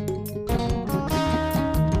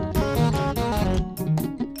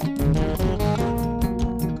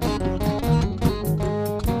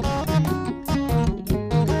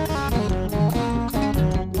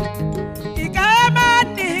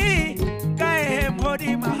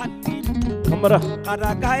Kamara.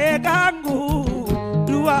 Karakae gangu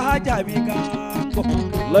dua hajabi gangu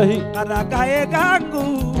Wallahi. Karakae gangu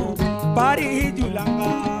pari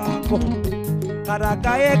julangangu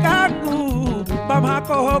Karakae gangu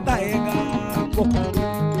pamako kae gangu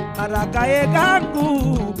Karakae gangu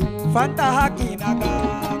fanta hakina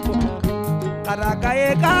gangu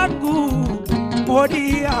Karakae gangu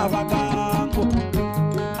modi abagangu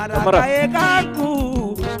Karakae gangu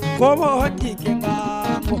komo hotike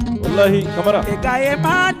gangu Wallahi. Kamara. Egaye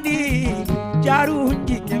mani jaru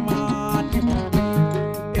hujike mani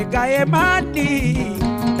Egaye mani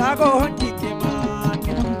tago hujike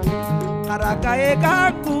mani Karakaye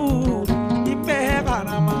gangu imbehe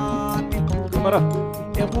kana mani Kamara.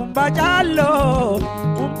 Ekumba jalo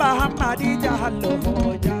kumba hamadi jalo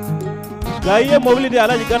hoja Gaiye mobili di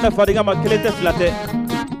alaji ganda fadiga ma kelente flate.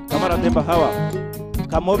 Kamara demba hawa.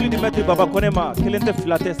 Ka mobili di metri baba kone ma kelente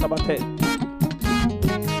flate sabate.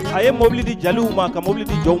 Aye mobili di jalu ma ka mobili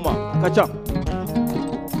di jawma kacha.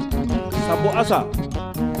 Sabo asa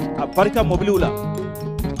a barika mobili ula.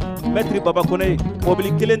 Metri baba kone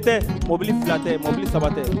mobili kelente mobili flate mobili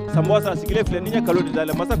sabate. Sabo asa sigile fle ninya kalo di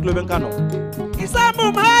dale masa kloben kano.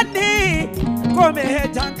 Isambu mani kome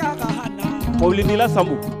janka kahana Mobili nila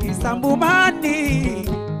sambu. Isambu mani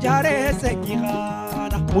jare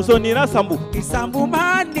sekirana Muso nina sambu. Isambu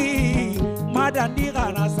mani madandi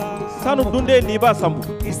ganasa Sanu dunde niba sambu.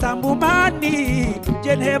 Isambu mani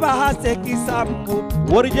jenheba haseki sambu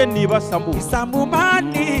Warije niba sambu. Isambu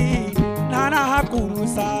mani nana hakuru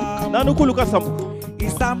sambu Nanu kuluka sambu.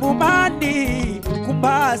 Isambu mani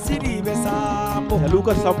kumba siribe sambu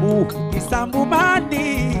Yaluka sambu. Isambu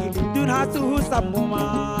mani dunhasu sambu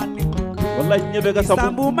mani wallahi nyebe ga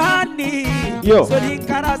sambu mani yo sodin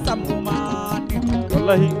kara sambu mani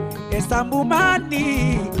wallahi sambu mani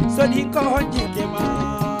sodin ko honjike ma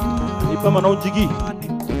ipama no jigi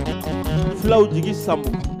flaw jigi sambu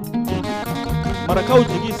marakaw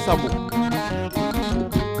jigi sambu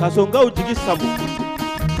kasongaw jigi sambu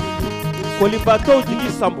kolibataw jigi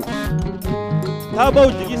sambu tabaw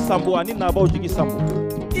jigi sambu ani nabaw jigi sambu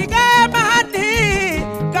iga mahani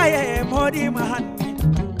kaye modi mahani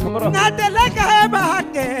ngatele kaye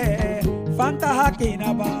bange fanta hakina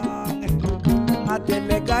bange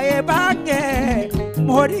ngatele kaye bange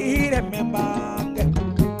modi hire membange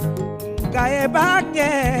kaye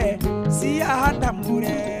bange siya handa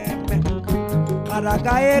mureme kara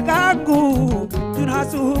kaye gangu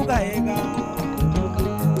tunhasu kaye gangu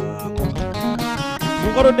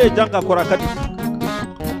ngoro de janka korakadi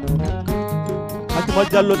Atuma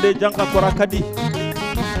Jallo de janka korakadi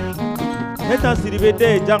Netan Siribe de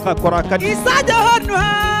janka korakadi Isa Januari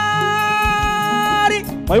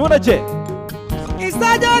Maimuna che Isa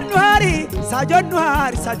Januari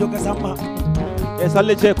Sajo Gasama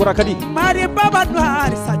Salle che korakadi Mari Baba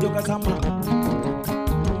Nuari Sajo Gasama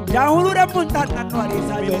Yahuru Repunta Nuari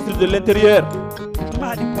Sajo Ministre de l'Intérieur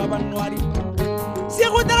Mari Baba Nuari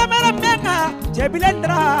Sigudra Mera Menga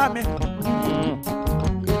Jebilendrame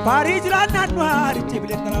Paris Rana Nuari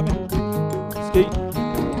Jebilendrame Ski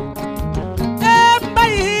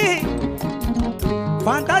Mbayi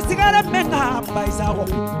Fantasika Menga Mbayi Sago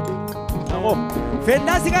Sago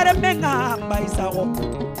Fantasika Menga Mbayi Sago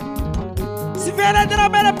Sifera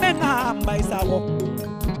Drama Menga Mbayi Sago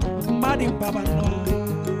Mari Baba Nuari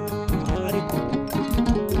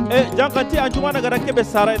jankanti anjumana gara kebe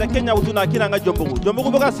sara ida Kenya utuna kina nga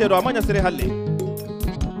jombugu baka sedo amanya sere halle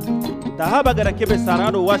tahaba gara kebe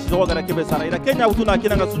sara do washi do gara kebe sara ida Kenya utuna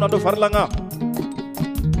kina nga sunando farlanga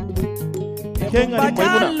Kenya ni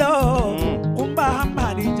maimuna kumba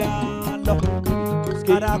hamari jalo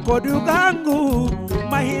kara kodu gangu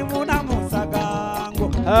mahimuna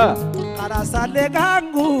musagangu kara sale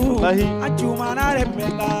gangu anjumana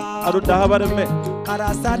remenga adu tahaba remme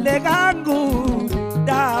kara sale gangu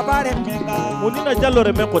Dabare menga Munina Jallo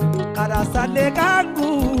remengo Karasale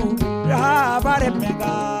gangu Dabare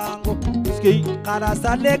menga Ski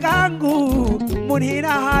Karasale gangu Munina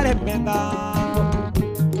hare menga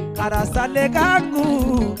Karasale gangu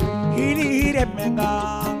Hiri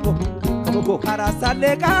menga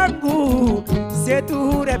Karasale gangu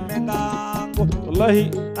Setu menga Wallahi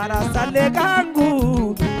Karasale gangu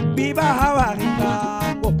Biba hawa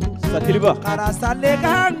gangu Satiliba Karasale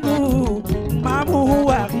gangu Mamu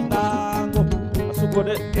waringango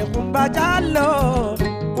Asukode Kumba Jallo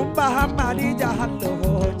Kumba hamali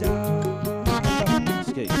jahallo ja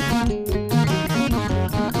Ski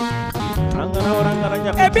Angana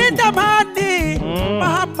orangana Ebinta mani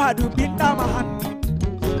Muhammadu binta mahani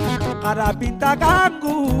Kara binta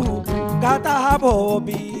gangu Gata habo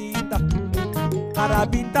binta Kara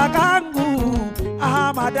binta gangu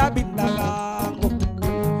Ahamada binta gangu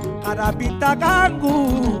Kara binta gangu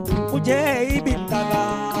Ujei binta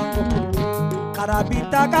gangu Kara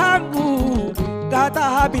binta gangu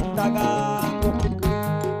Gata binta gangu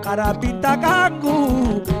Kara binta gangu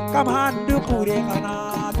Kamhandu pure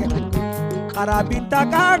kanake Kara binta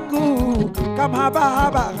gangu Kamhaba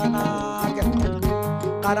haba kanake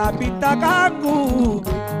Kara binta gangu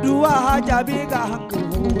Dua hajabi gangu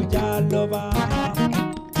Jaloba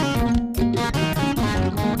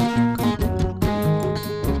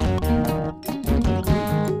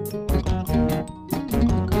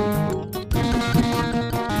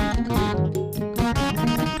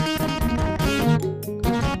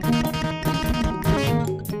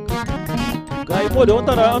Mode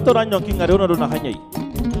ontara nyonki ngare ono na hanyai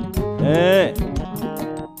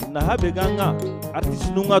na habe ganga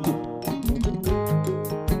artiste nungatu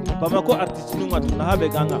Bamako artiste nungatu na habe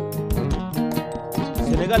ganga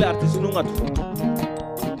Senegal artiste nungatu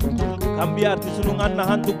Gambia artiste nungan na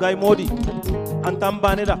hantu gay modi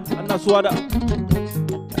antambane da anna suwada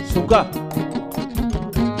suka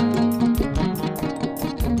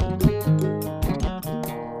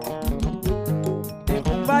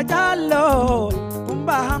Jallo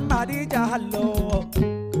Kumba hamari jahallo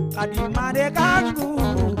Kadimare gangu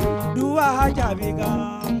Dua hajabi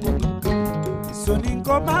gangu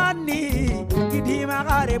Soninko mani Kidima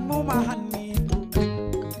gare mumahani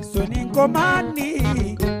Soninko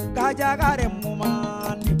mani Kaja gare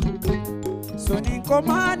mumani Soninko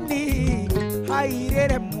mani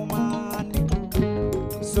Haire mumani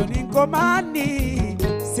Soninko mani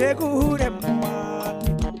Segure mumani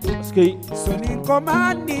Soninko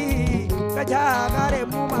mani Kajagare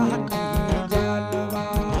mumahani Jalaba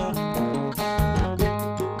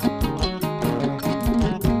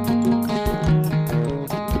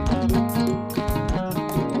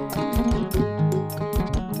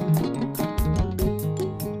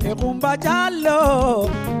kumba jallo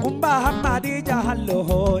kumba hamadi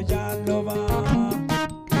jallo jallo ba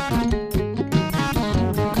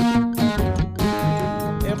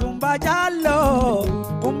kumba jallo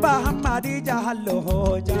kumba hamadi jallo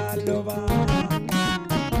jallo ba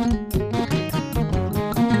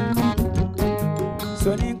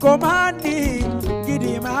sonin komandi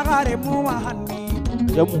gidi magare muwahani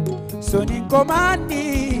jamu sonin komandi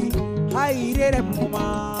haire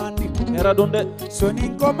mumani era donde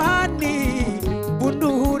sonin komandi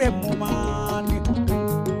bunduhure mumani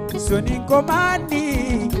sonin komandi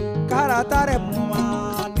karatare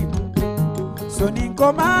mumani sonin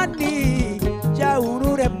komandi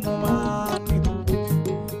jaurure mumani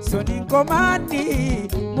sonin komandi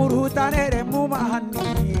murutanere mumani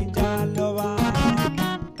jaloba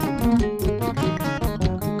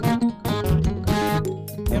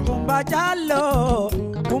kumba jallo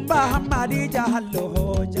kumba hamadi jallo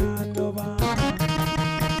jallo ba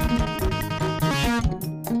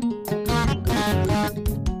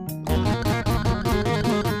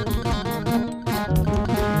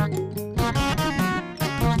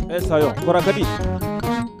sayo korakadi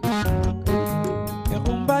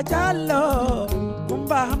kumba jallo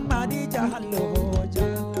kumba hamadi jallo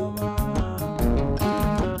jallo ba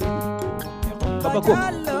babako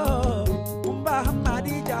kumba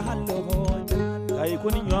hamadi jallo kay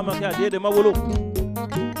koni nyama ka dede mawolo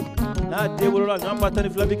na debolo la ngamba tani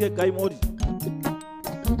flabike kay modi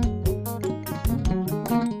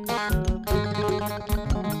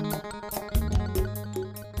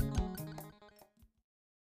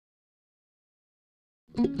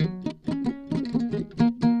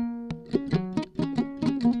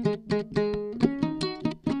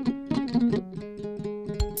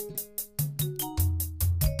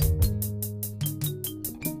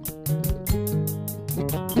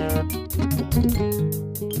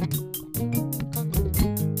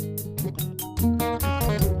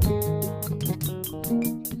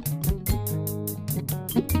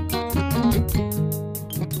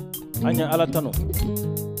anya ala tano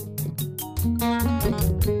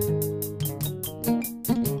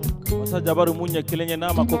masa jabaru munya kilenye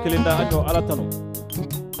nama ko kilinda anyo ala tano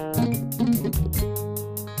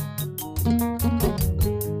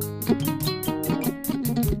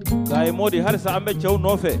gay modi har sa ambe chaw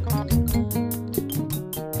nofe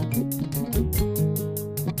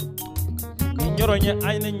nyoro nye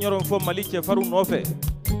ayne nyoro fo malice faru nofe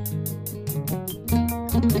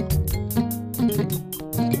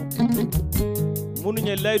munu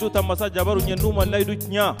nye laydu tamasa jabaru nye numa laydu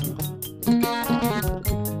nya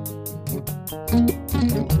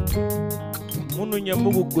munu nye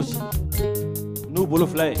mugu kushi nu bulu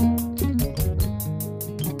fly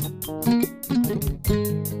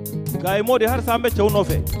gay modi har sambe chaw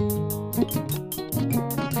nofe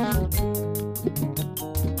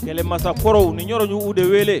kele masa koro ni nyoro nyu ude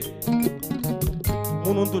wele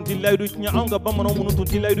munun tunti laydu nya anga bamano munun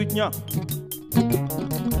tunti laydu nya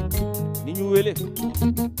ni nyu wele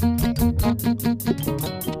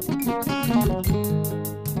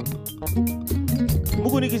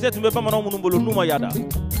mugu ni kise tumbe bamano munun bolo numa yada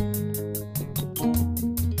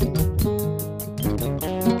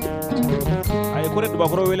ay kore duba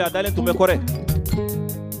koro wele adalen tumbe kore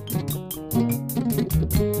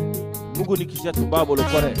mugu ni kise tumba bolo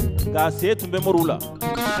kore ga se tumbe morula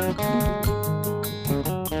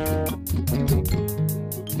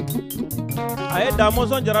aye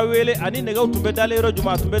damoson jara wele ani nega tumbe dale ro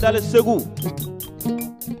juma tumbe dale segu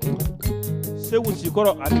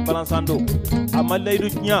sikoro ani balansando amalaidu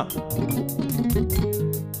nya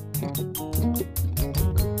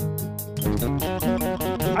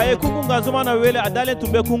aye kungu ngazuma na wele adale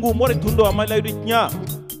tumbe kungu mori tundo amalaidu nya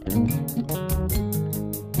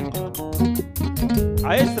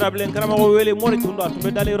aye strable karama ko wele mori tundo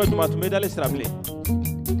tumbe dale ro juma tumbe dale strable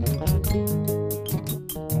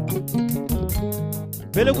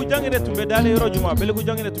bele ku jangire tumbe dale ro juma bele ku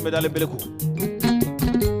jangire tumbe dale bele ku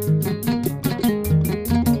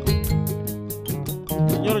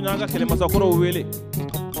nyoro nyanga kele masakoro wele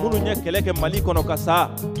munu nya kele ke mali kono kasa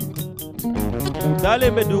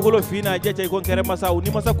dale be dugolo fina jeche ko kere masa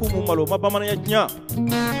uni masa ku mumalo mabamana ya nya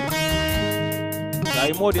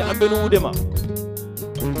dai modi ambelu udema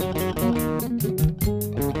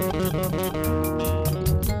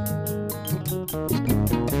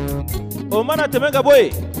o mana temenga boy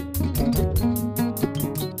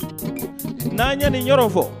nanya ni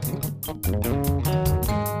nyoronfo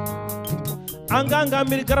anga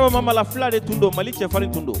miri karaba mama la flade tundo mali che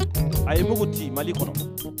farin tundo ay muguti mali kono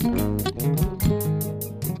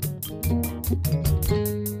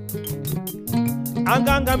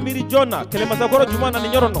anga miri jona kele masakoro jumana ni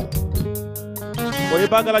nyorono boy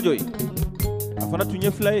bagala joy fana tun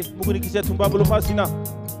ye fila ye muguni kisɛ tun b'a bolo masina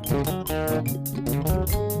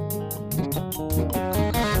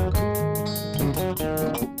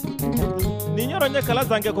ni yɔrɔ ɲɛ kala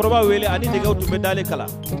zankɛkɔrɔba wele ani nɛgɛw tun bɛ dale kala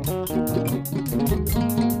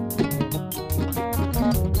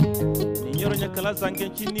ni yɔrɔ ɲɛ kala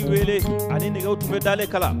zankɛncini wele ani nɛgɛw tun bɛ dale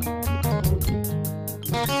kala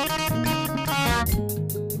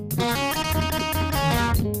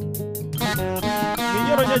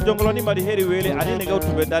yɔrɔ ɲɛ jɔnkɔlɔni madi heri wele ani nɛgɛw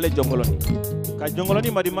tun bɛ dale jɔnkɔlɔni ka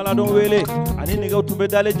jɔnkɔlɔni madi maladɔn wele ani nɛgɛw tun bɛ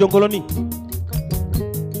dale jɔnkɔlɔni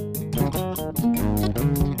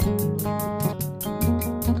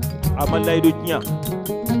a ma layidu tiɲa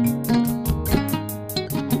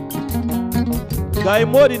nka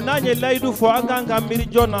modi n'an ye layidu fɔ an k'an ka miiri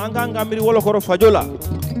jɔn na an k'an ka miiri wɔlɔkɔrɔ fajo la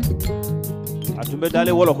a tun bɛ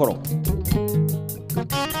dale wɔlɔkɔrɔ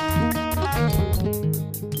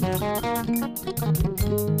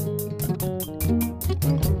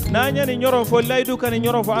n'an ye nin ɲɔrɔn fɔ layidu ka nin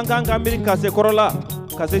ɲɔrɔn fɔ an k'an ka miiri kase kɔrɔ la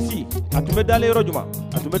kase si a tun bɛ dale yɔrɔ juma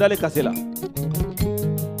a tun bɛ dale kase la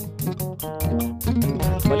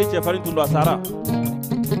mali cɛfarin tun don a sara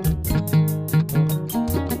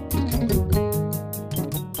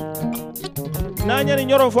n'an ye nin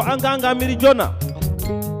ɲɔrɔn fɔ an k'an ka miiri jɔn na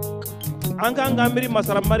an k'an ka miiri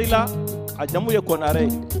masara mari la a jamu ye konare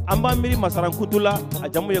an b'an miiri masaran kutu la a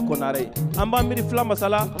jamu ye konare an b'an miiri fila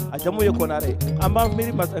masala a jamu ye konare an b'an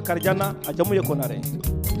miiri karijana a jamu ye konare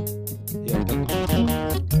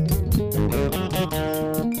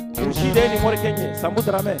uside ni mori kenye sambu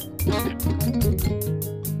drame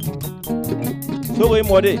sogo yi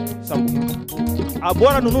mode sambu a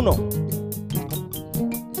bɔra nunu nɔ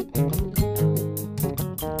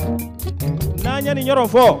n'an ye nin ɲɔrɔn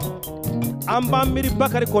fɔ an b'an miiri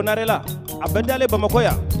bakari konare la a bɛ dale Bamakɔ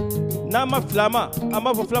yan n'an ma filama an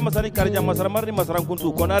b'a fɔ fila masa ni karija masaramari ni masaran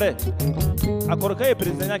kuntu konare a kɔrɔkɛ ye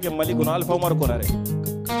perezidanya kɛ Mali kɔnɔ Alifa Umaru Konare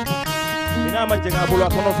n'a ma jɛngɛ a bolo a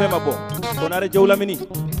kɔnɔ fɛn ma bɔ konare jɛwulamini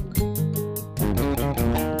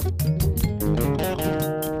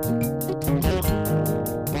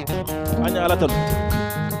an ye Ala tanu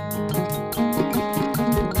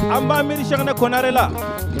an b'an miiri Sɛgɛnɛ Konare la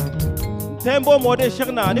Tembo mode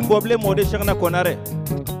Sɛgɛnɛ ani Bɔbile mode Sɛgɛnɛ Konare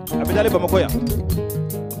a bɛ dale Bamakɔ yan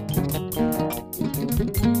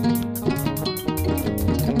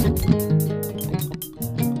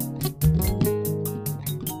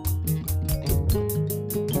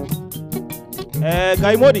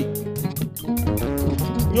Gaimodi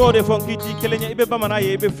n y'o de fɔ n k'i ti kelen ye i bɛ bamanan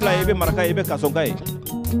ye i bɛ fila ye i bɛ maraka ye i bɛ kasɔnka ye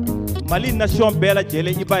Mali nation bɛɛ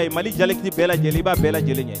lajɛlen i b'a ye Mali dialecte bɛɛ lajɛlen i b'a bɛɛ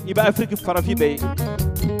lajɛlen ye i bɛ Afrique farafin bɛɛ ye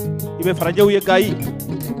i bɛ farajɛw ye Gayi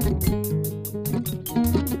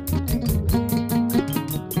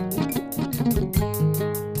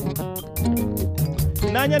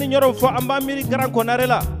n'an ye nin yɔrɔ fɔ an b'an miiri Garan Konare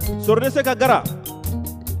la Sorodese ka Gara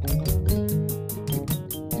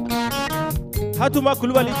Hatuma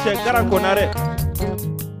Kulubali cɛ Garan Konare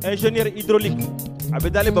ingénieur hydraulique a bɛ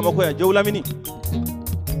dale Bamakɔ yan Jɛwulamini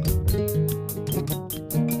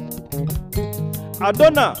a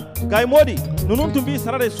dɔn na Gaimodi ninnu tun b'i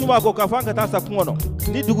sara de suma ko k'a fɔ an ka taa sa kungo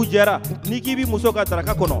kɔnɔ ni dugu jɛra n'i k'i b'i muso ka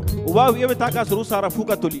daraka kɔnɔ u b'a e bɛ taa k'a sɔrɔ u sara f'u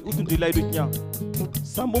ka toli u tun tɛ layidu tiɲɛ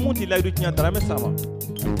Sambu mun tɛ layidu tiɲɛ Darame Sama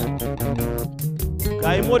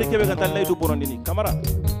Gaimodi k'e bɛ ka taa layidu bɔrɔndini Kamara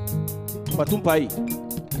Batum Payi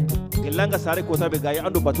Gelanga sare kota be Gayi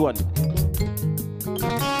ando batuan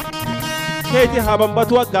keti haban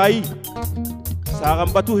batua Gayi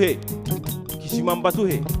sagam batu he kisiman batu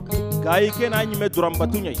he Gayi ken anyime duram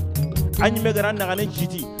batu nyai anyime garan na ganen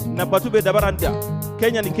chiti na batu be dabaranda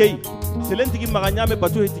Kenya ni kei selentigi maganyame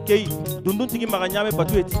batu he tikei dundun tigi maganyame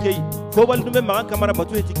batu he tikei fobal dumbe magan kamara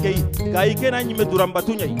batu he tikei Gayi ken anyime duram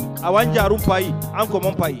batu nyai awanja arum pai anko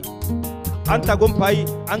mon pai anta gom pai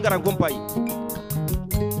angaran gom pai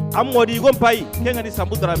Amodi gon pai kenga ni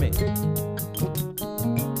Sambu Drame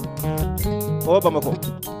o Bamako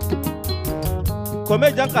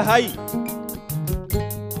kome janka hai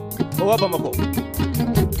o Bamako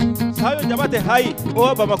sayo jabate hai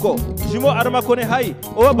o Bamako jimo arma kone hai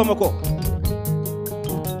o Bamako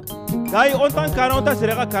Gayi on tan kana on ta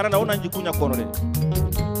serega karana on anji kunya kono de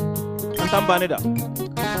antam baneda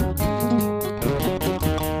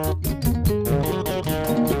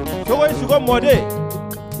Togo isugo mode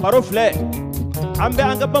Paro filɛ an bɛ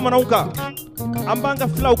an ka bamananw kan an b'an ka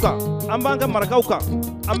filaw kan an b'an ka marakaw kan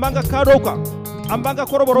an b'an ka kaadɔw kan an b'an ka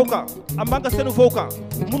kɔrɔbɔrɔw kan an b'an ka senufow kan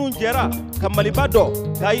minnu jɛra ka Maliba dɔ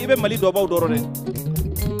Gayi i bɛ Mali dɔbaw dɔrɔn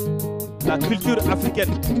dɛ la culture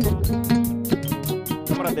africaine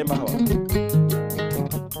Kamara Demba Hawa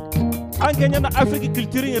an kɛ ɲɛna Afrique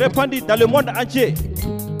culture répandue dans le monde entier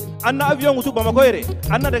anna avion utu Bamako yere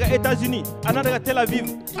anna daga États-Unis anna daga Tel Aviv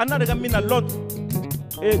anna daga mina Londres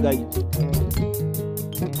gars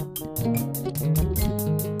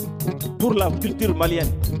pour la culture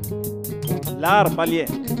malienne l'art malien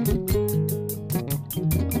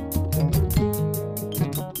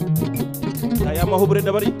kaya ma hobre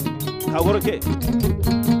dabari kagoroke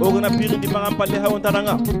ogana piri di mangam palle hawon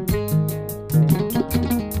tananga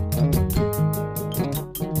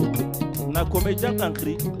na comédien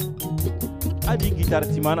kankri adi guitar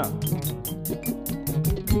timana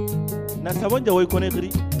na sabon jawai kone gri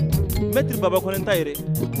metri baba kone tayre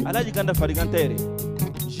alaji ganda farigan tayre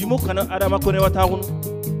jimo kana adama kone watagun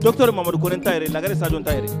docteur mamadou kone tayre lagare sajon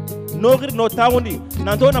tayre no gri no tawundi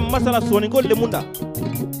nanto na masala soni ko lemunda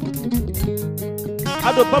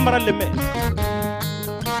ado bambara lemme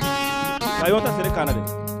ayota sere kanade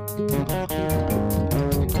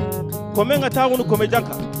kome nga tawunu kome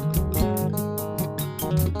janka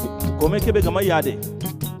kome kebe gama yade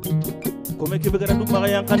kome kebe gara du maga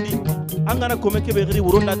yankandi angana kome kebe giri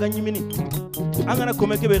wuronda ganyimini angana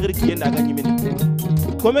kome kebe giri kiyenda ganyimini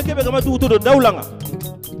kome kebe gama du do dawlanga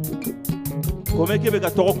kome kebe ga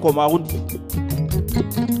toko koma wundi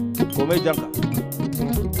kome janka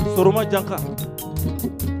soroma janka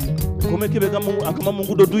kome kebe gamu akama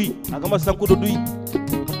mungu do dui akama sanku do dui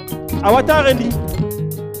awata rendi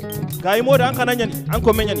kay moda an kana nyani an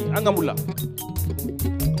ko menyani an gamulla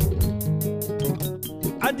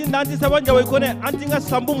anti nanti sabanja way kone anti nga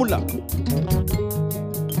sambu mulla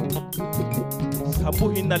sambu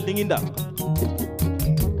hinna linginda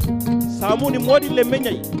samu ni modi le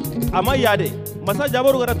menyai ama yade masa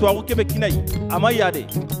jabaru gara to ko kebe kinai ama yade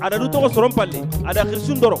ada du to soron palle ada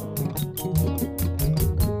khirsun doro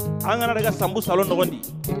angana daga sambu salon nogondi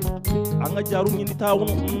anga jaru nyini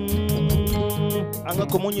tawunu anga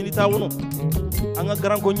komo nyini tawunu anga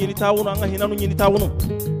garan ko nyini tawunu anga hinanu nyini tawunu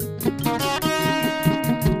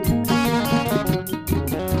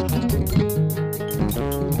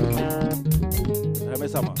rame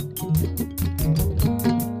sama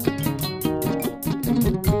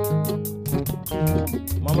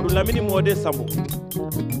Mamadou Lamine Modé Sambo.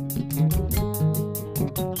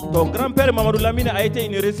 Ton grand-père Mamadou Lamine a été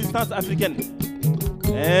une résistance africaine.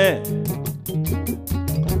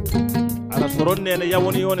 Ala soron nene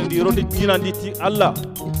yawoni yone ndi rondi dina nditi Allah.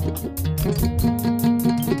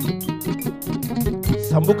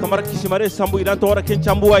 Sambu kamara kishimare sambu idan tora ken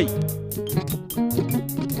chambu ay.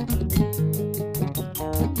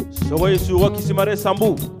 Sogoy suwa kishimare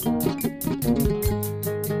sambu.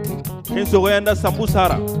 Ken sogoy anda sambu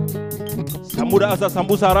sara. Sambu da asa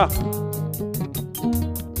sambu sara.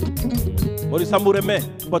 Mori sambu reme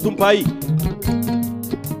batum pai.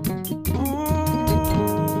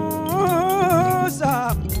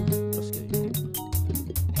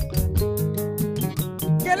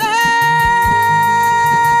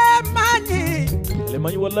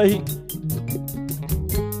 Kelemani wallahi.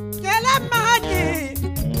 Kelemani.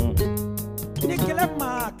 Ni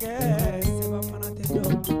kelema ke seba manate jo.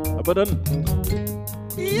 Abadan.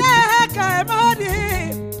 Iya kaimani.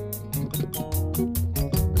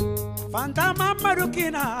 Fantama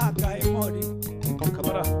marukina kaimoni.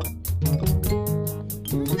 Kamera.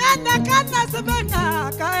 Nana kana sebena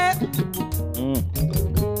kae.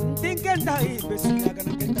 Tingenda ibesunya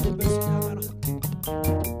kana kenda ibesunya kana.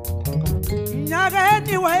 Nyaga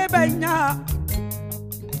ni waibenya.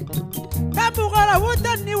 Tabugala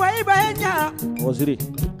wuta ni waibenya. Waziri.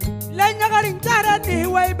 Lenyaga rinjara ni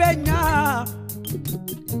waibenya.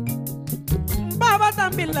 Baba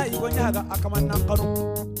tambila igonyaga akamanangkanu.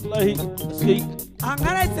 Wallahi askei.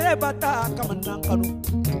 Angana serebata akamanangkanu.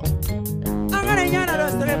 Angana nyana do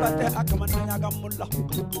serebata akamananyaga mulla.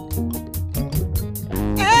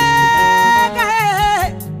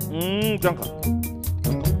 Janka.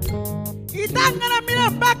 Itangana mina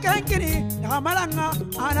bakankiri ngamalanga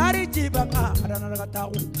anari jibanga adana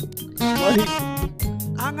gatau. Wallahi.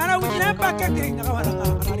 Angana wujine bakankiri ngamalanga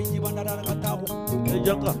anari jibanga adana gatau.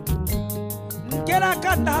 Janka. Kela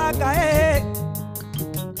kanda kae.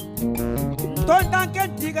 Tontan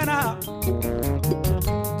kentigana.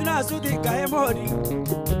 Tuna sudi kae modi.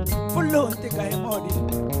 Fullo anti kae modi.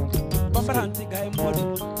 Bafaranti kae modi.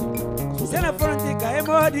 Sena foranti kae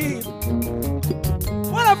modi.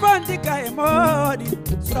 Wala foranti kae modi.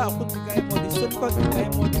 Sura kuti kae modi. Surkoti kae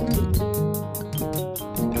modi.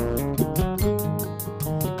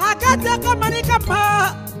 Akata kamani kama.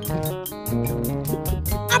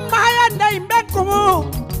 Amma yanda imbenkumu.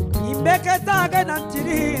 Imbeke taga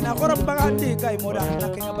nantiri na korambagandi kae moda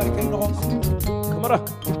nakenya barke nongo. Kamera.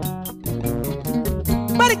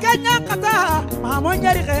 Barkanya kata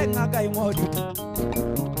mamonyari ke ngakai modi.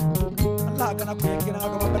 Allah kana kuyengina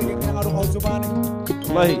kama barikengina ngaro kausubane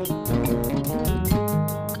wallahi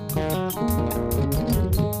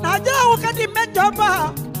najira wakati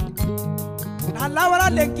menjoba na lawala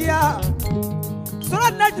lengia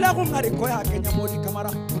sura najila ko ngari ko ya Kenya modi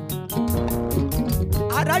kamara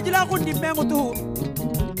adajila ko ndimengu tu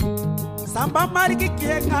samba mariki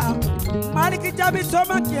kienga mariki jabi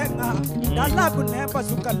soma kienga dalla ko ne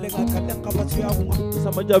pasukalle ga kadde kabasu ya kuma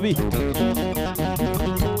samba jabi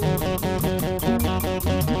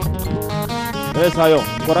sayo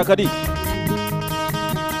korakadi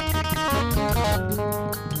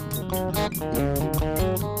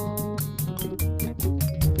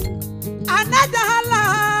anada hala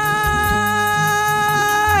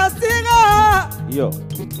siga yo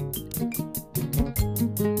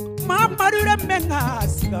mamadure menga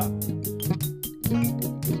siga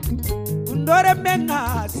undore menga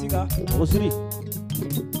siga osiri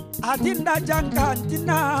atinda janga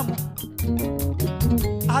tinamu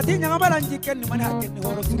adinya ngamalanji kenni mani hakenni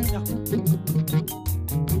horo surunya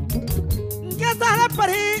ngeza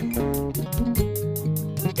pari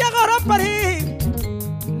ngegoro pari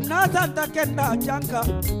nazanta kenda janga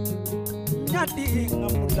nyati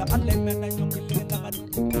ngamulla alle menna nyongile ngadi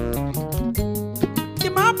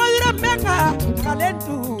imama yura menga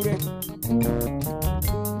kalenture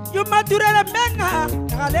yuma durere menga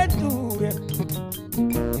kalenture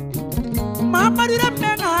mama yura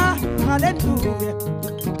menga kalenture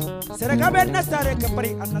sereka benna sare ke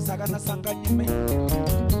pari anna saga na sanga nyime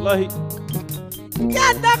wallahi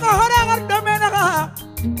yanda ko hora gar domena ga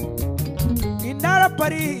indara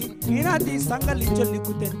pari ina di sanga licholli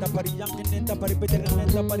kutenta pari yankinenta pari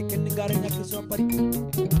bedenenta pari kenni gare nyaki so pari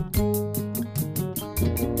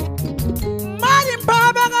mari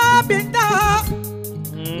baba ga binda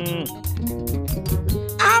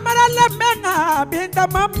amara le menga binda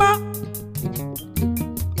mama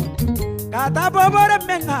kata bobore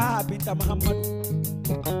menga binta Muhammadu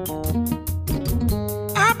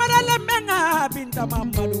amara le menga binta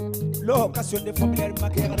Muhammadu l'occasion de familiar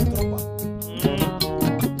makera tropa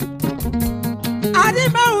adi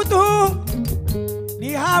mautu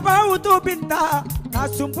ni haba utu binta na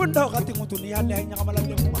sumpundo kati mutu ni hale nyakamala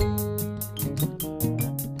le muma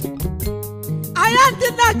ayanti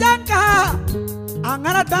na janka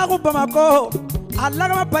angana tagu bamako Allah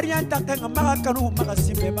ma parian takkan maga kanu maga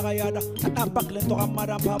simbe maga yada ana bakle to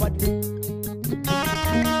amara babad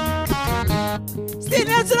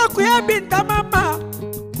sinesro kuya binta mama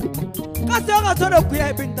kaso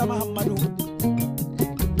kuya binta Muhammadu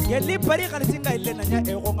yeli pari kali singa ile nanya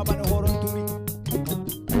e ko ngabane horon tumi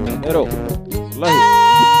ero wallahi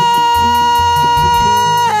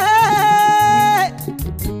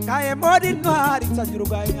kae modi no hari sanjuru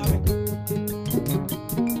ga nyame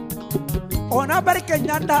ona barke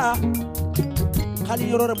nyanda khali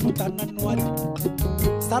yorore mutanna nuari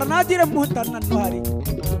sarna dire mutanna nuari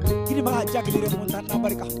kini ma jakli re mutanna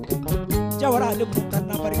barka jawara le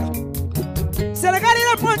mutanna barka sergali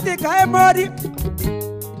re monte kay modi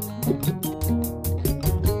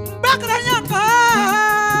bakra nyanga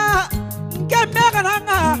kembe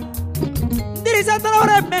kananga ndiri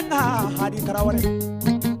satawore menga hadi tarawore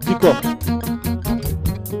tiko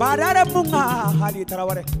badare munga hadi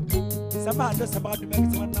tarawore sama ando sama dumeng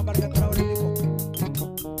sama nambar tarawore niko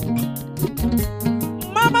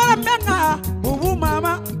mama menga bubu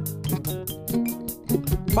mama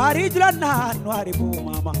bari julana nuari bubu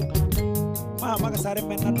mama mama kasare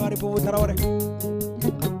menga nuari bubu tarawore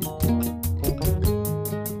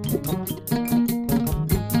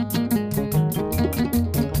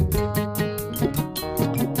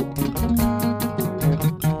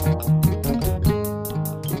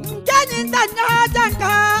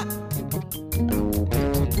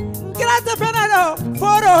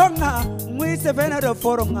Sevenado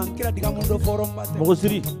foronga kira diga mundo forum bate mogo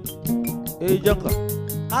siri janka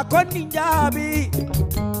akoni jabi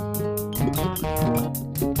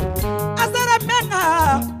asara menga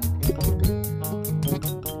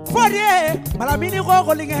fore malamini ko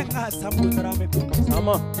ko linga samudrame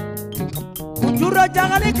sama juro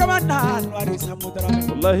jangale kamana wari samudrame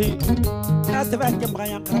wallahi nasaba ke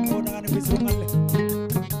mbaya karamo ngane bisungalle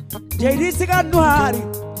jeydi siga nuari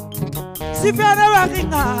sifana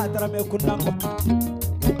wakinga tarame kunango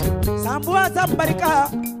sambua sambarika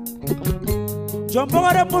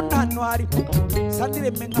jombore munanwari sandire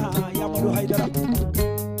menga ya modu haidara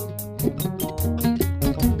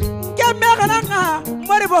kemme kananga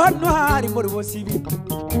mori bo hanwari mori bo sibi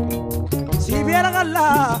era galla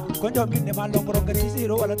konjo minne malongoro ngari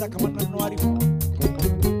siro wala takamanna nwari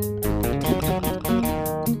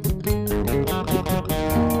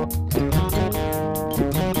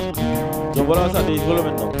jombora sa de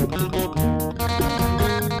development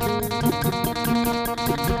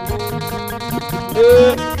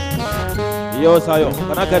Yo sayo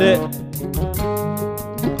kana kare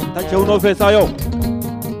ta chewno fe sayo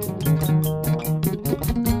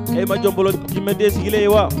ma jombolo jimede sigile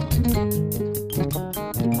wa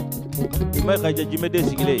ma kaja jimede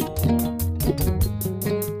sigile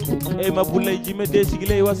ma bulle jimede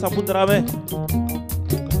sigile wa sambu drame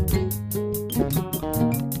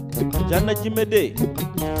janna jimede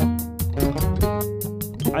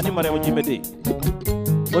ani mare mo jimede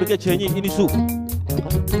morke chenyi inisu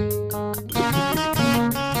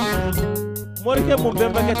morke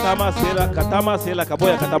mumbemba ke tama sela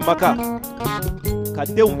kaboya katambaka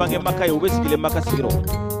kade umbange maka yo besigile maka sigiro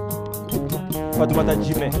fatumata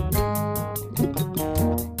jime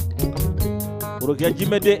urogia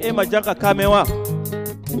jimede majanga kamewa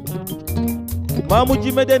mamu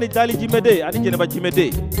jimede ni dali jimede ani jeneba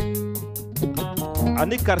jimede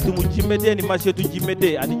ani kartumu jimede ni mashetu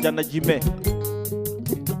jimede ani janna jime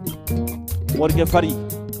morke fari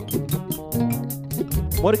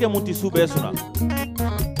morke munti sube suna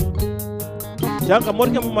janga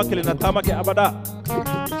morke mu makele na tamake abada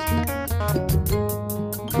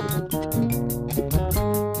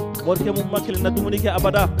morke mu makele na dumunike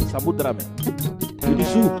abada samudrame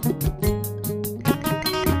inisu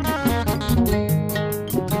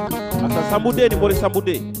asa sambude ni mori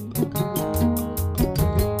sambude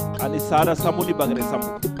ani sara samuni bagre sambu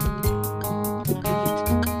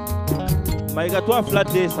maiga to afla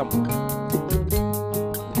de sambu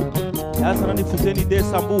ya sanani futeni de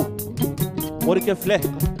sambu morike fle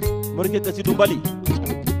morike kasi dumbali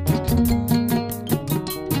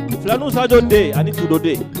flanu sajo de ani tudo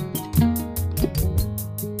de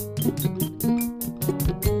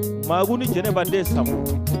maguni jene bande sambu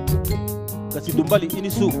kasi dumbali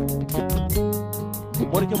inisu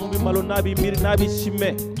morike mumbi malo nabi mir nabi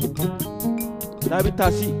shimme nabi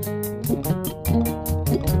tasi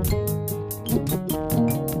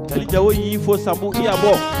kali jawo yi fo sambu iya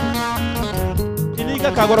bo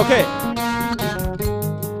inika kagoroke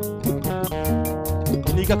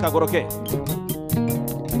kagoroke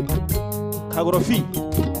kagorofi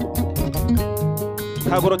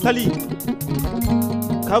kagoro tali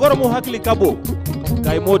kagoro mu hakli kabo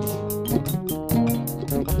gay modi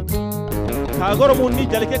kagoro mu ni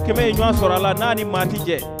jalike keme nywa sorala nani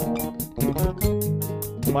matije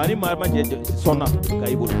mari marma je sonna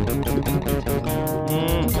gay bulu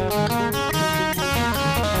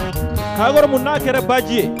kagoro mu na kere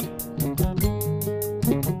bajiye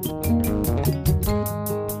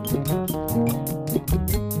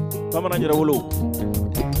bamana jira wolo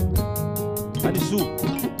ani su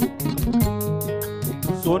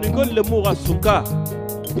soni golle mu ga suka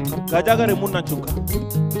gajagare munna chunka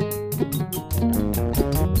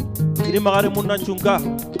kiri magare munna chunka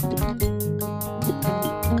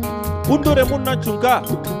bundore munna chunka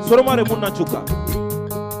soromare munna chunka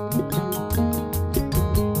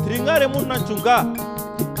tringare munna chunka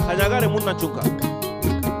gajagare munna chunka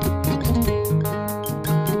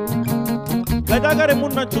gajagare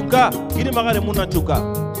munna chunka kiri magare munna chunka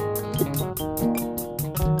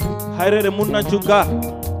hayrere munna chunka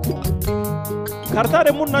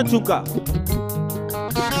kartare munna chunka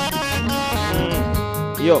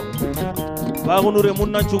yo bagunure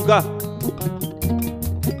munna chunka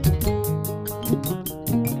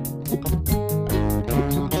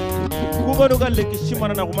kubanu galle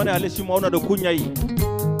kishimana na kumane hale shimo ona do kunyai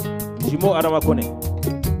shimo arama kone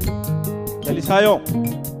dali sayo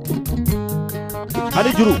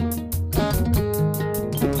hali juru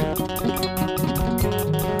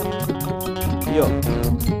yo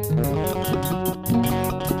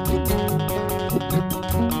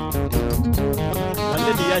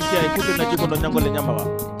ande ni yashi ay kutu na jiko no nyangole nyamaga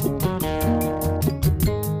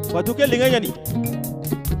watuke linganya ni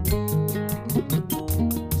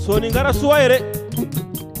soni ngara suwaire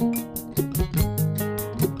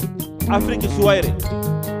Afrique suwaire